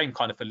you. It's the same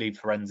kind of for lead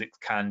forensics,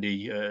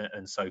 Candy,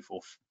 and so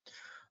forth.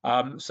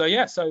 So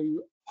yeah, so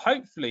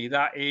hopefully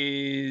that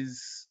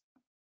is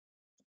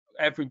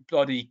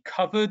everybody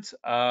covered.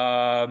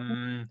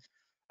 And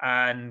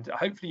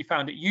hopefully you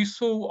found it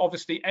useful.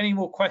 Obviously, any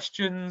more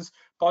questions,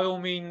 by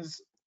all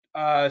means,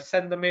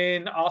 send them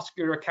in. Ask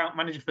your account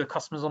manager for the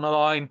customers on the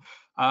line.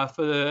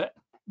 For the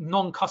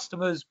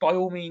non-customers, by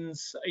all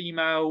means,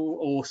 email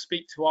or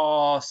speak to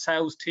our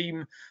sales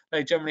team.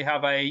 They generally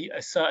have a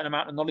certain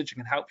amount of knowledge and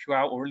can help you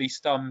out, or at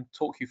least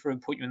talk you through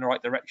and point you in the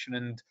right direction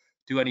and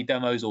do any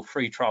demos or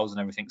free trials and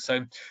everything.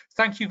 So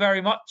thank you very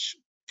much.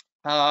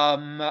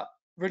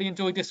 Really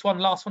enjoyed this one,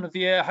 last one of the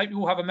year. Hope you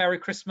all have a Merry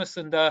Christmas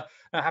and a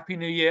Happy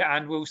New Year,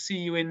 and we'll see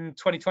you in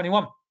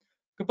 2021.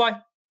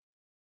 Goodbye.